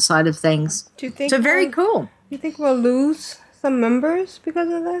in that side of things. Do you think so very cool. Do you think we'll lose some members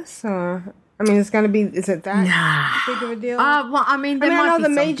because of this, or? I mean, is it that big of a deal? Well, I mean, I know the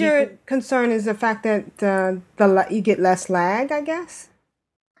major concern is the fact that you get less lag, I guess.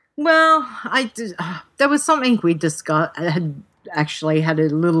 Well, there was something we discussed, had a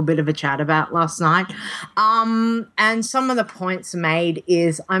little bit of a chat about last night. And some of the points made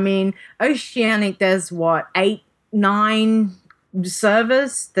is, I mean, Oceanic, there's 8, 9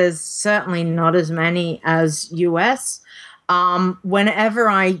 servers. There's certainly not as many as US. Whenever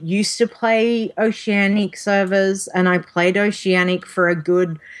I used to play Oceanic servers, and I played Oceanic for a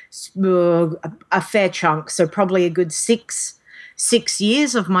fair chunk, so probably a good 6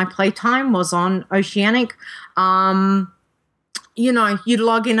 years of my playtime was on Oceanic. You'd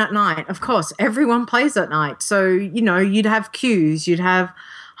log in at night. Of course, everyone plays at night. So, you'd have queues, you'd have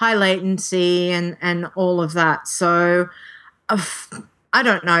high latency and all of that. So, I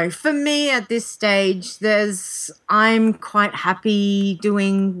don't know. For me at this stage, I'm quite happy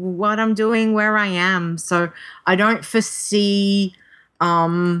doing what I'm doing where I am. So I don't foresee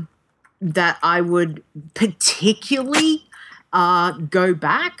that I would particularly go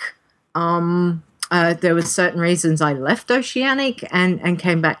back. There were certain reasons I left Oceanic and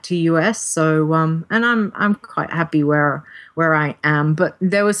came back to US. So and I'm quite happy where I am. But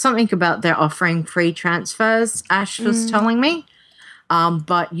there was something about their offering free transfers. Ash was telling me.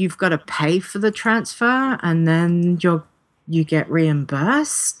 But you've got to pay for the transfer, and then you get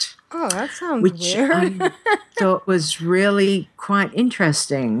reimbursed. Oh, that sounds which weird. I thought was really quite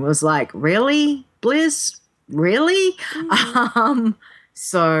interesting. Was like, really, Blizz, really?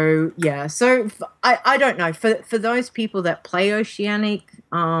 So yeah, so I don't know for those people that play Oceanic,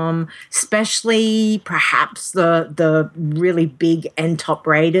 especially perhaps the really big end top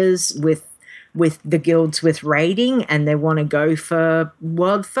raiders with the guilds with raiding, and they want to go for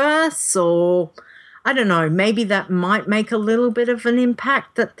world firsts, or I don't know, maybe that might make a little bit of an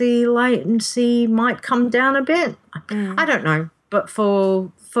impact, that the latency might come down a bit. I don't know, but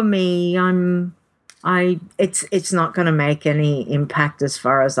for me, it's not going to make any impact as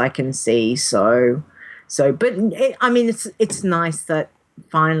far as I can see. So but it's nice that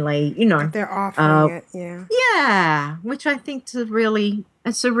finally, they're offering it. Yeah, which I think it's a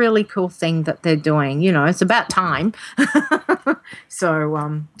really cool thing that they're doing. It's about time.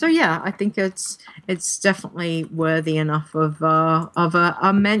 So yeah, I think it's definitely worthy enough of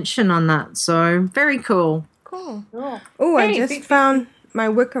a mention on that. So very cool. Cool. Oh, I just found my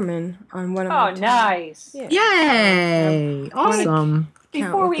Wickerman on one of my tabs. Nice. Yay! Awesome.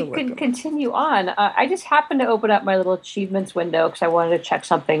 Before we can continue on, I just happened to open up my little achievements window because I wanted to check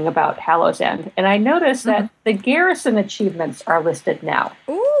something about Hallow's End. And I noticed that the garrison achievements are listed now.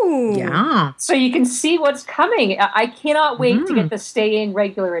 Ooh. Yeah. So you can see what's coming. I cannot wait to get the staying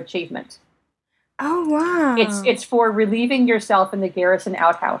regular achievement. Oh, wow. It's for relieving yourself in the garrison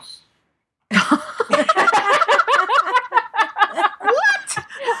outhouse.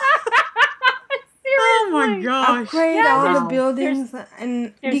 Oh my gosh. Upgrade all the buildings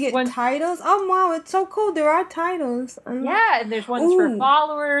and you get titles. Oh wow, it's so cool. There are titles. Yeah, and there's ones for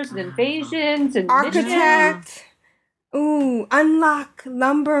followers and invasions and architect. Ooh, unlock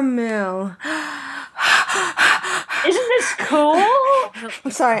lumber mill. Isn't this cool?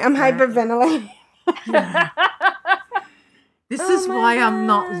 I'm sorry, I'm hyperventilating. This Oh is my why I'm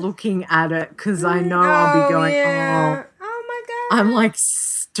not gosh. looking at it, because I know I'll be going, yeah. Oh my god. I'm like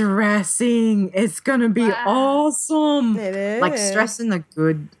stressing. It's gonna be awesome. It is. Like stress in the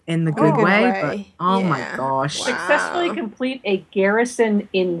good In a way, good but way. oh my Yeah. gosh. Wow. Successfully complete a garrison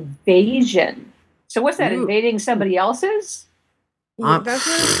invasion. So what's that? Ooh. Invading somebody else's? Yeah, that's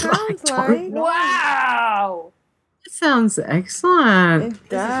what it sounds like. Wow. That sounds excellent. It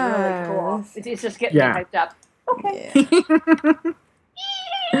does. This is really cool. It's just getting Yeah. me hyped up. Okay.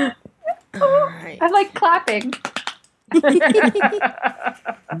 Yeah. All right. I like clapping.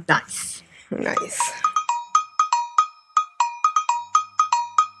 Nice. Nice.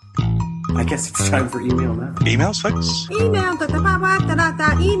 I guess it's time for email now. Emails, folks? Email.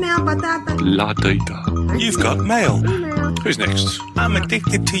 Email. La data. You've got mail. Email. Who's next? I'm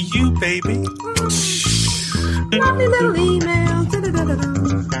addicted to you, baby. Lovely little email.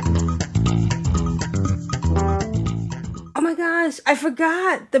 Oh my gosh, I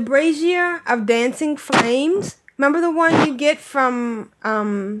forgot the brazier of dancing flames. Remember the one you get from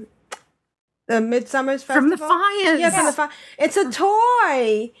the Midsummer's Festival? From the fires. Yeah, from the fire. It's a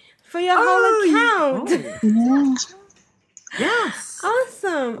toy for your whole account. Yes.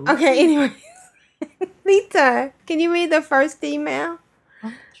 Awesome. Okay, anyway. Lita, can you read the first email?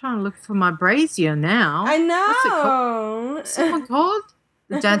 I'm trying to look for my brazier now. I know. What's it called? What's it called?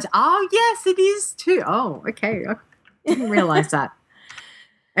 The dance. Oh, yes, it is too. Oh, okay. I didn't realize that.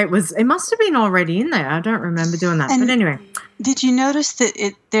 It must have been already in there. I don't remember doing that. And but anyway. Did you notice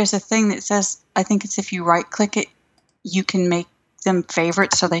that there's a thing that says, I think it's if you right click it, you can make them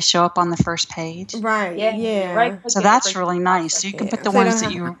favorites so they show up on the first page. Right. Yeah. Right. So that's really nice. So you can put the ones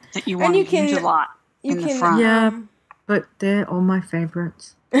that you want to use a lot in the front. Yeah, but they're all my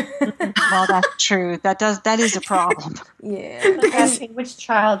favorites. Well, that's true. That is a problem. Yeah. Asking which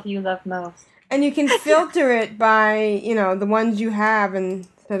child do you love most? And you can filter it by, the ones you have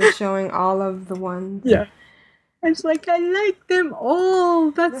instead of showing all of the ones. Yeah. It's like, I like them all.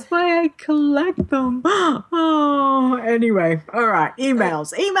 That's why I collect them. Oh, anyway. All right.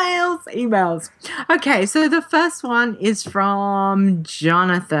 Emails. Okay, so the first one is from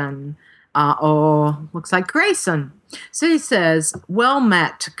Jonathan, or looks like Grayson. So he says, well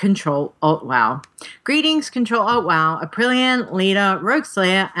met, Control Alt WoW. Greetings, Control Alt WoW, Aprillian, Leader, Rogue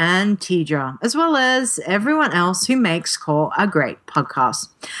Slayer, and Tidra, as well as everyone else who makes Core a great podcast.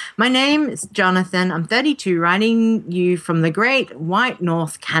 My name is Jonathan. I'm 32, writing you from the great white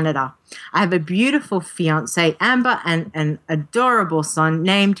North Canada. I have a beautiful fiance, Amber, and an adorable son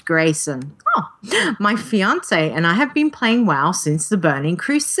named Grayson. Oh, my fiance and I have been playing WoW since the Burning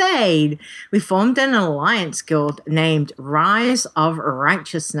Crusade. We formed an alliance guild named Rise of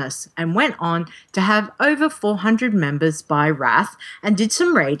Righteousness and went on to have over 400 members by Wrath and did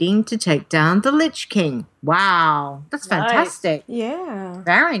some raiding to take down the Lich King. Wow, that's fantastic. Yeah.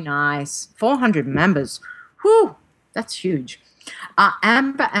 Very nice. 400 members. Whew, that's huge.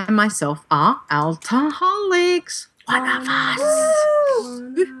 Amber and myself are alcoholics. One of us.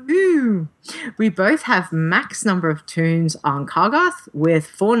 Woo-hoo. We both have max number of toons on Kargoth with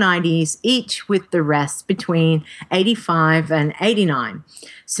 490s each, with the rest between 85 and 89.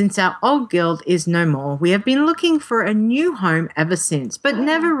 Since our old guild is no more, we have been looking for a new home ever since, but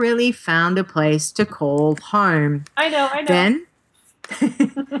never really found a place to call home. I know.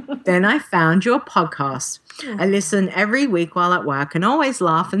 Then I found your podcast. I listen every week while at work and always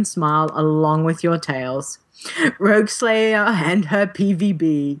laugh and smile along with your tales. Rogue Slayer and her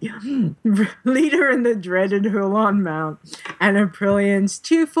PVB, Leader in the dreaded Hulan Mount, and Aprillian's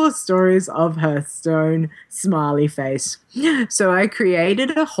tearful stories of Hearthstone, smiley face. So I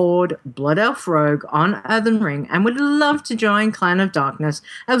created a horde Blood Elf Rogue on Earthen Ring and would love to join Clan of Darkness,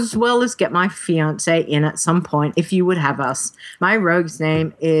 as well as get my fiance in at some point if you would have us. My rogue's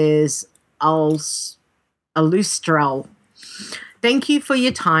name is Alustrel. Thank you for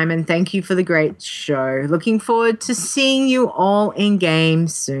your time and thank you for the great show. Looking forward to seeing you all in game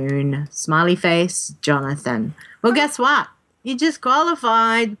soon. Smiley face, Jonathan. Well, guess what? You just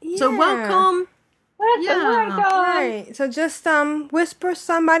qualified. Yeah. So welcome. Right. So just whisper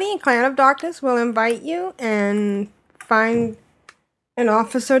somebody in Clan of Darkness will invite you and find an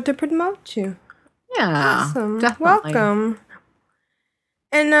officer to promote you. Yeah. Awesome. Definitely. Welcome.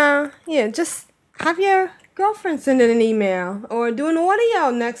 And just have your girlfriend send in an email or do an audio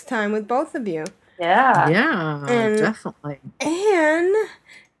next time with both of you. Yeah, definitely. And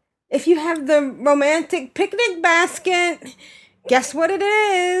if you have the romantic picnic basket, guess what it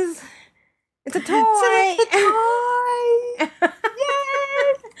is? It's a toy. It's a toy. Yay!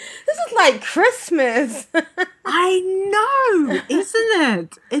 This is like Christmas. I know, isn't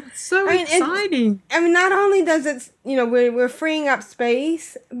it? It's so exciting. Not only does it, we're freeing up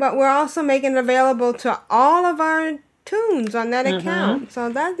space, but we're also making it available to all of our tunes on that account. So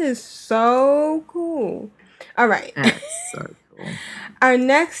that is so cool. All right. That's so cool. Our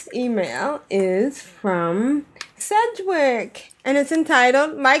next email is from Sedgwick, and it's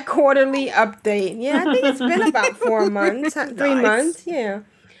entitled My Quarterly Update. Yeah, I think it's been about 4 months, 3 months, yeah.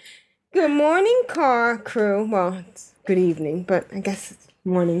 Good morning, car crew. Well, it's good evening, but I guess it's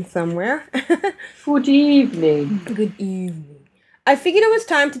morning somewhere. Good evening. Good evening. I figured it was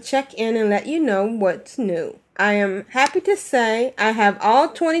time to check in and let you know what's new. I am happy to say I have all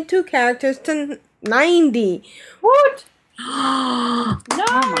 22 characters to 90. What? Nice. Oh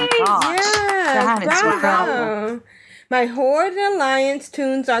my gosh. Yeah, That is incredible. My Horde and Alliance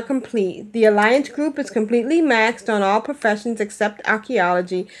tunes are complete. The Alliance group is completely maxed on all professions except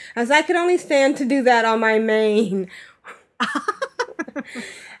archaeology, as I could only stand to do that on my main.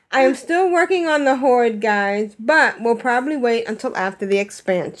 I am still working on the Horde, guys, but we'll probably wait until after the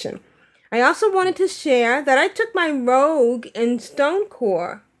expansion. I also wanted to share that I took my rogue in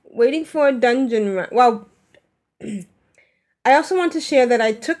Stonecore, waiting for a dungeon run. Well, I also want to share that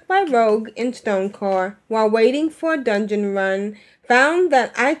I took my rogue in Stonecore while waiting for a dungeon run, found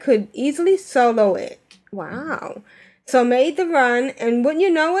that I could easily solo it. Wow. So made the run, and wouldn't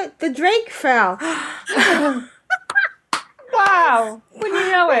you know it, the Drake fell. Wow. Wouldn't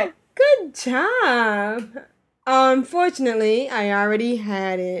you know it? Good job. Unfortunately, I already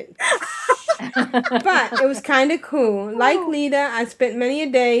had it. But it was kind of cool. Like Lita, I spent many a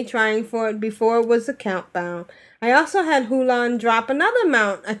day trying for it before it was account bound. I also had Hulan drop another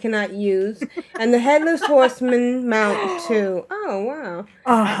mount I cannot use, and the Headless Horseman mount too. Oh, wow.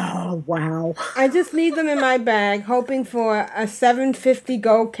 Oh, wow. I just leave them in my bag, hoping for a 750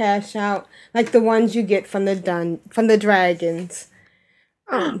 gold cash out, like the ones you get from the dragons.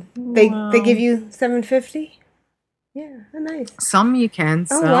 They give you 750? Yeah, nice. Some you can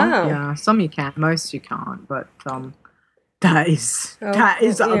sell. Oh, wow. Yeah, some you can. Most you can't. But that is yeah.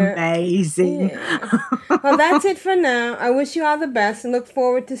 amazing. Yeah. Well, that's it for now. I wish you all the best and look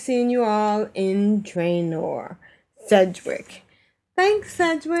forward to seeing you all in Draenor. Sedgwick. Thanks,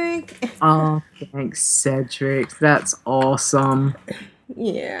 Sedgwick. Oh, thanks, Cedric. That's awesome.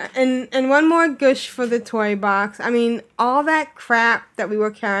 Yeah, and one more gush for the toy box. I mean, all that crap that we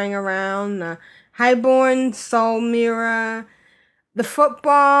were carrying around, the Highborn Soul Mirror, the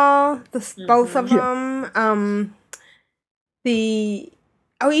football, both of them,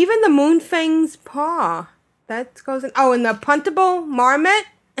 even the Moonfang's paw. That goes in. Oh, and the puntable marmot.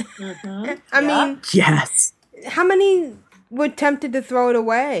 I mean, yes. How many were tempted to throw it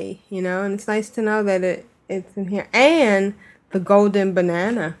away? And it's nice to know that it's in here. And the golden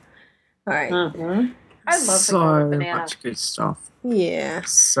banana. All right. I love so the golden banana. much good stuff. Yeah.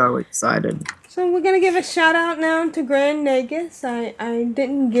 So excited. So we're gonna give a shout out now to Grand Negus. I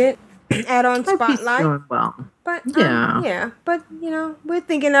didn't get add-on spotlight. Doing well. But yeah. But we're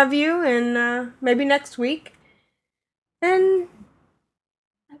thinking of you, and maybe next week. And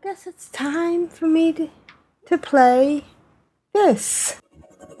I guess it's time for me to play this.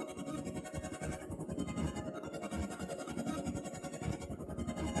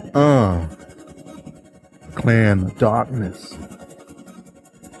 Clan of Darkness.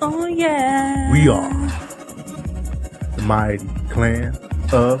 Oh, yeah. We are the mighty Clan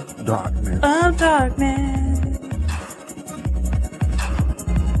of Darkness. Of darkness.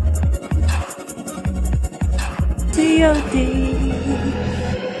 COD.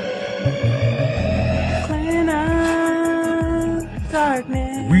 Clan of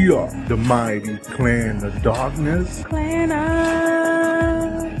Darkness. We are the mighty Clan of Darkness. Clan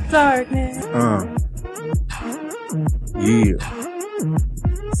of Darkness. Yeah.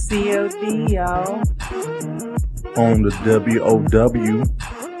 COD, y'all. On the WOW.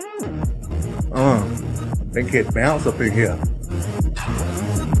 They get bounce up in here.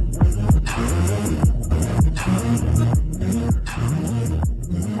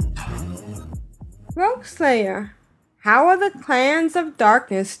 Rogue Slayer, how are the Clans of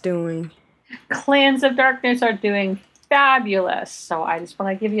Darkness doing? Clans of Darkness are doing fabulous. So I just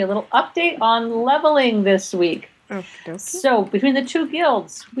want to give you a little update on leveling this week. Okay. So between the two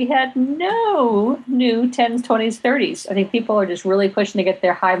guilds, we had no new 10s, 20s, 30s. I think people are just really pushing to get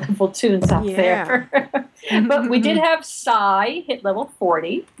their high level tunes up there. But we did have Psy hit level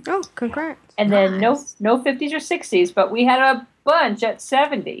 40. Oh, congrats. And then no 50s or 60s, but we had a bunch at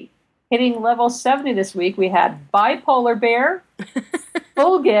 70. Hitting level 70 this week, we had Bipolar Bear,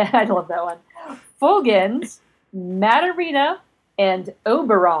 Fulgin, I love that one, Fulgins, Matarina, and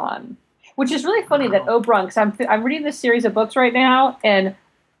Oberon, which is really funny that Oberon, because I'm reading this series of books right now, and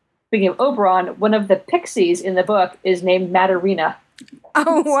speaking of Oberon, one of the pixies in the book is named Matarina.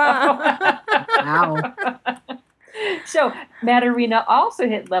 Oh, wow. Wow. So Matarina also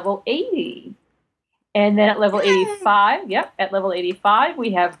hit level 80. And then at level 85, at level 85,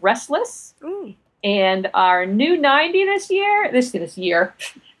 we have Restless. Ooh. And our new 90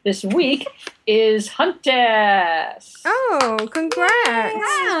 this week is Huntess. Oh,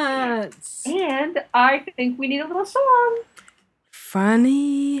 congrats. And I think we need a little song.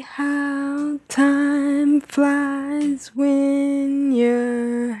 Funny how time flies when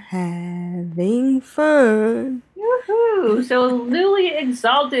you're having fun. Woohoo! So newly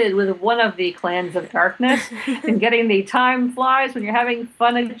exalted with one of the clans of darkness and getting the time flies when you're having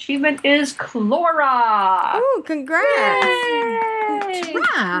fun achievement is Clora. Oh, congrats! Yay!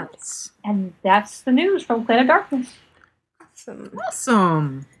 Congrats. And that's the news from Clan of Darkness.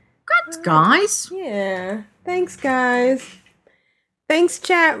 Awesome. Congrats, guys. Yeah. Thanks, guys. Thanks,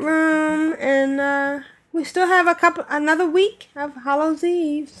 chat room. And we still have another week of Hallows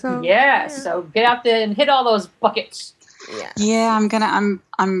Eve. So So get out there and hit all those buckets. Yeah, I'm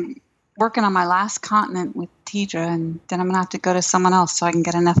working on my last continent with Tidra, and then I'm gonna have to go to someone else so I can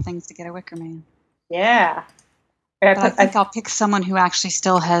get enough things to get a Wicker Man. Yeah. But I think I'll pick someone who actually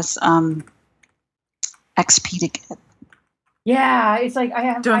still has XP to get. Yeah, it's like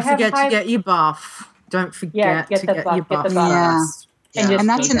Don't forget to get your buff. Don't forget to get your buff first. And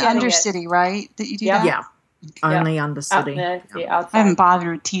that's an Undercity, right? That you do that? Yeah. Only Undercity. Outside. I haven't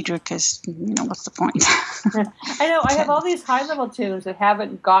bothered with Tidra because, what's the point? I know. I have all these high-level tunes that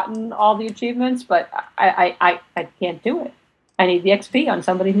haven't gotten all the achievements, but I can't do it. I need the XP on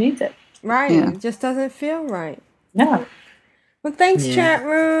somebody who needs it. Right. Yeah. It just doesn't feel right. No. Well, thanks, chat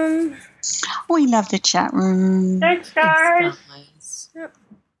room. We love the chat room. Thanks, guys. Yep.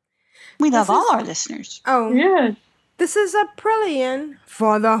 We love all our listeners. Oh, yeah. This is Aprillian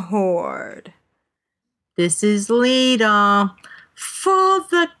for the Horde. This is Lita for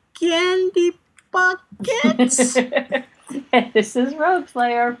the candy buckets. And this is Rogue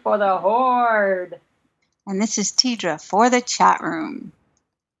Slayer for the Horde. And this is Tidra for the chat room.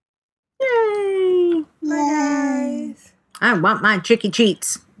 Yay! Bye, guys. I want my tricky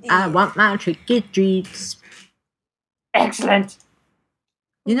treats. I want my tricky treats. Excellent.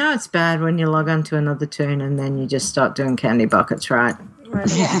 You know it's bad when you log on to another tune and then you just start doing candy buckets, right?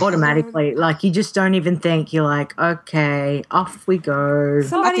 Automatically. Like, you just don't even think. You're like, okay, off we go.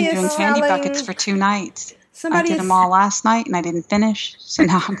 I've been doing candy buckets for 2 nights. I did them all last night and I didn't finish, so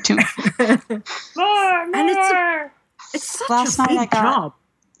now I'm doing More. It's such last a night big job.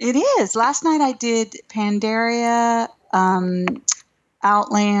 It is. Last night I did Pandaria,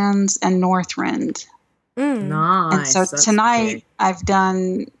 Outlands, and Northrend. Nice. And so tonight I've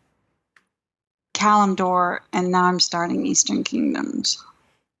done Kalimdor, and now I'm starting Eastern Kingdoms.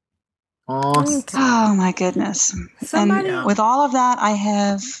 Awesome. Oh my goodness. And with all of that, I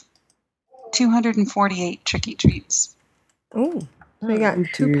have 248 tricky treats. Ooh. So you got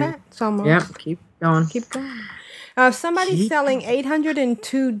 2 packs almost. Yep, keep going. Keep going. Somebody's selling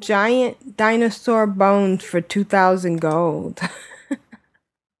 802 giant dinosaur bones for 2,000 gold.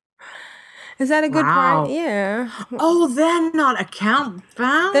 Is that a good price? Yeah. Oh, they're not account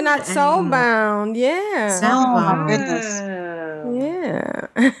bound. They're not soul bound. Yeah. Oh my goodness. Yeah.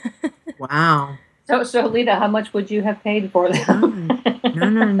 Wow. So Lita, how much would you have paid for them?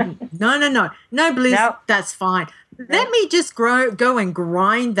 No, Bliss, that's fine. Let me just go and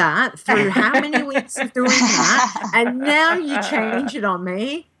grind that through how many weeks of doing that, and now you change it on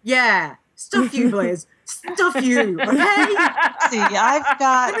me. Yeah, stuff you, Bliss. Stuff you, okay? See,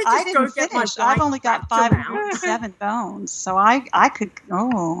 I didn't finish. I've only got 507 bones, so I could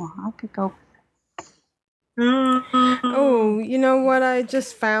go. Oh, you know what? I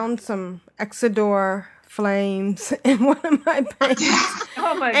just found some Exodore flames in one of my pages.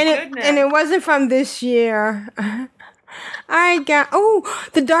 Oh my goodness. And it wasn't from this year. I got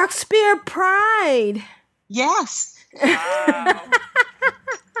the Dark Spear Pride. Yes.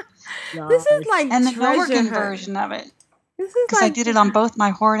 This is like and the treasure Norgan hunt. version of it. This is because like I did it on both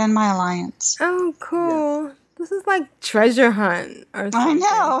my Horde and my Alliance. Oh, cool. Yes. This is like treasure hunt or something.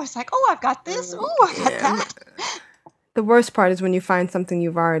 I know. It's like, I've got this. I got that. The worst part is when you find something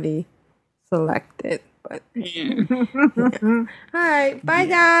you've already selected. But All right. Bye,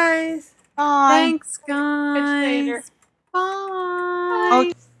 guys. Bye. Thanks, guys.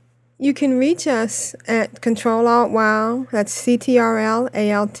 Bye. You can reach us at Ctrl-Alt-WoW. That's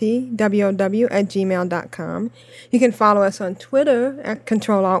CTRLALTWOW@gmail.com. You can follow us on Twitter at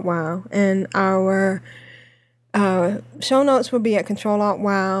Ctrl-Alt-WoW. And our Show notes will be at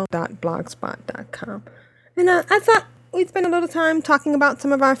controlaltwow.blogspot.com. And I thought we'd spend a little time talking about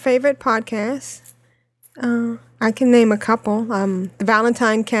some of our favorite podcasts. I can name a couple. The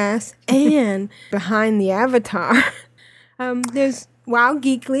Valentine Cast and Behind the Avatar. There's WoW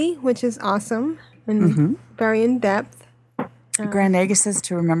Geekly, which is awesome and very in-depth. Grand Egg says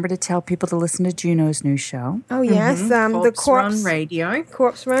to remember to tell people to listen to Juno's new show. Oh, yes. The Run Radio.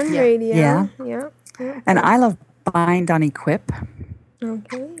 Corpse Run Radio. Yeah. And I love Bind on Equip.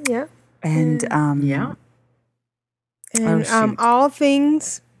 Okay, yeah. And, And all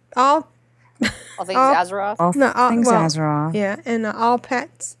things Azeroth. All things Azeroth. Yeah, and all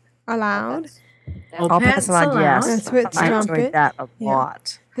pets allowed. All pets allowed, yes. That's with I Trumpet. enjoyed that a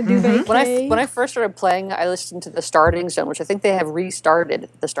lot. The Duvet When I first started playing, I listened to the Starting Zone, which I think they have restarted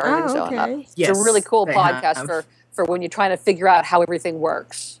the Starting Zone. Okay. It's a really cool podcast for when you're trying to figure out how everything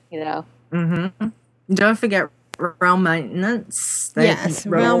works. You know. Mm-hmm. Don't forget Realm Maintenance.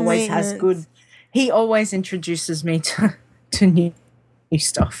 Realm always has good. He always introduces me to new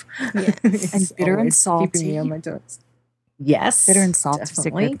stuff. Yes. And Bitter and Salty. Keeping me on my toes. Yes. Bitter and Salty is a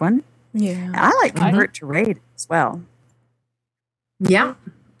definitely. good one. Yeah. And I like Convert to Raid as well. Yeah.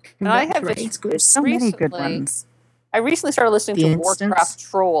 And I have There's so many good ones. I recently started listening to Warcraft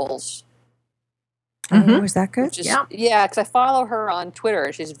Trolls. Oh, is that good? Yeah, because I follow her on Twitter,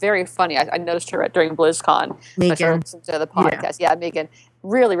 and she's very funny. I noticed her during BlizzCon. Megan. I started listening to the podcast. Yeah, Megan.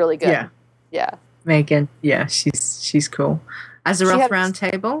 Really, really good. Yeah. Megan. Yeah, she's cool. Azeroth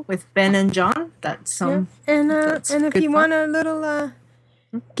Roundtable with Ben and John. That's and if you want a little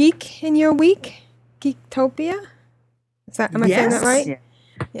geek in your week, Geektopia. Am I saying that right? Yeah.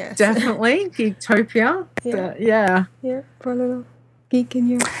 Yes. Definitely. Geektopia. Yeah. For a little geek in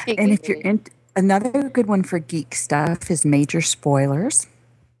your And if you're in, another good one for geek stuff is Major Spoilers.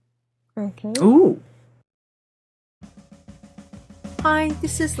 Okay. Ooh. Hi,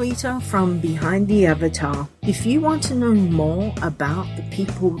 this is Lita from Behind the Avatar. If you want to know more about the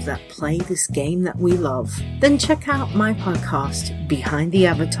people that play this game that we love, then check out my podcast, Behind the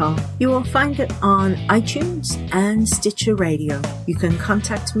Avatar. You will find it on iTunes and Stitcher Radio. You can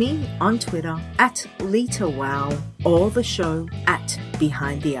contact me on Twitter at LitaWow or the show at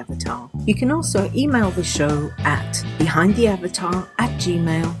Behind the Avatar. You can also email the show at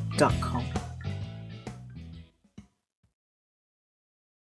behindtheavatar@gmail.com.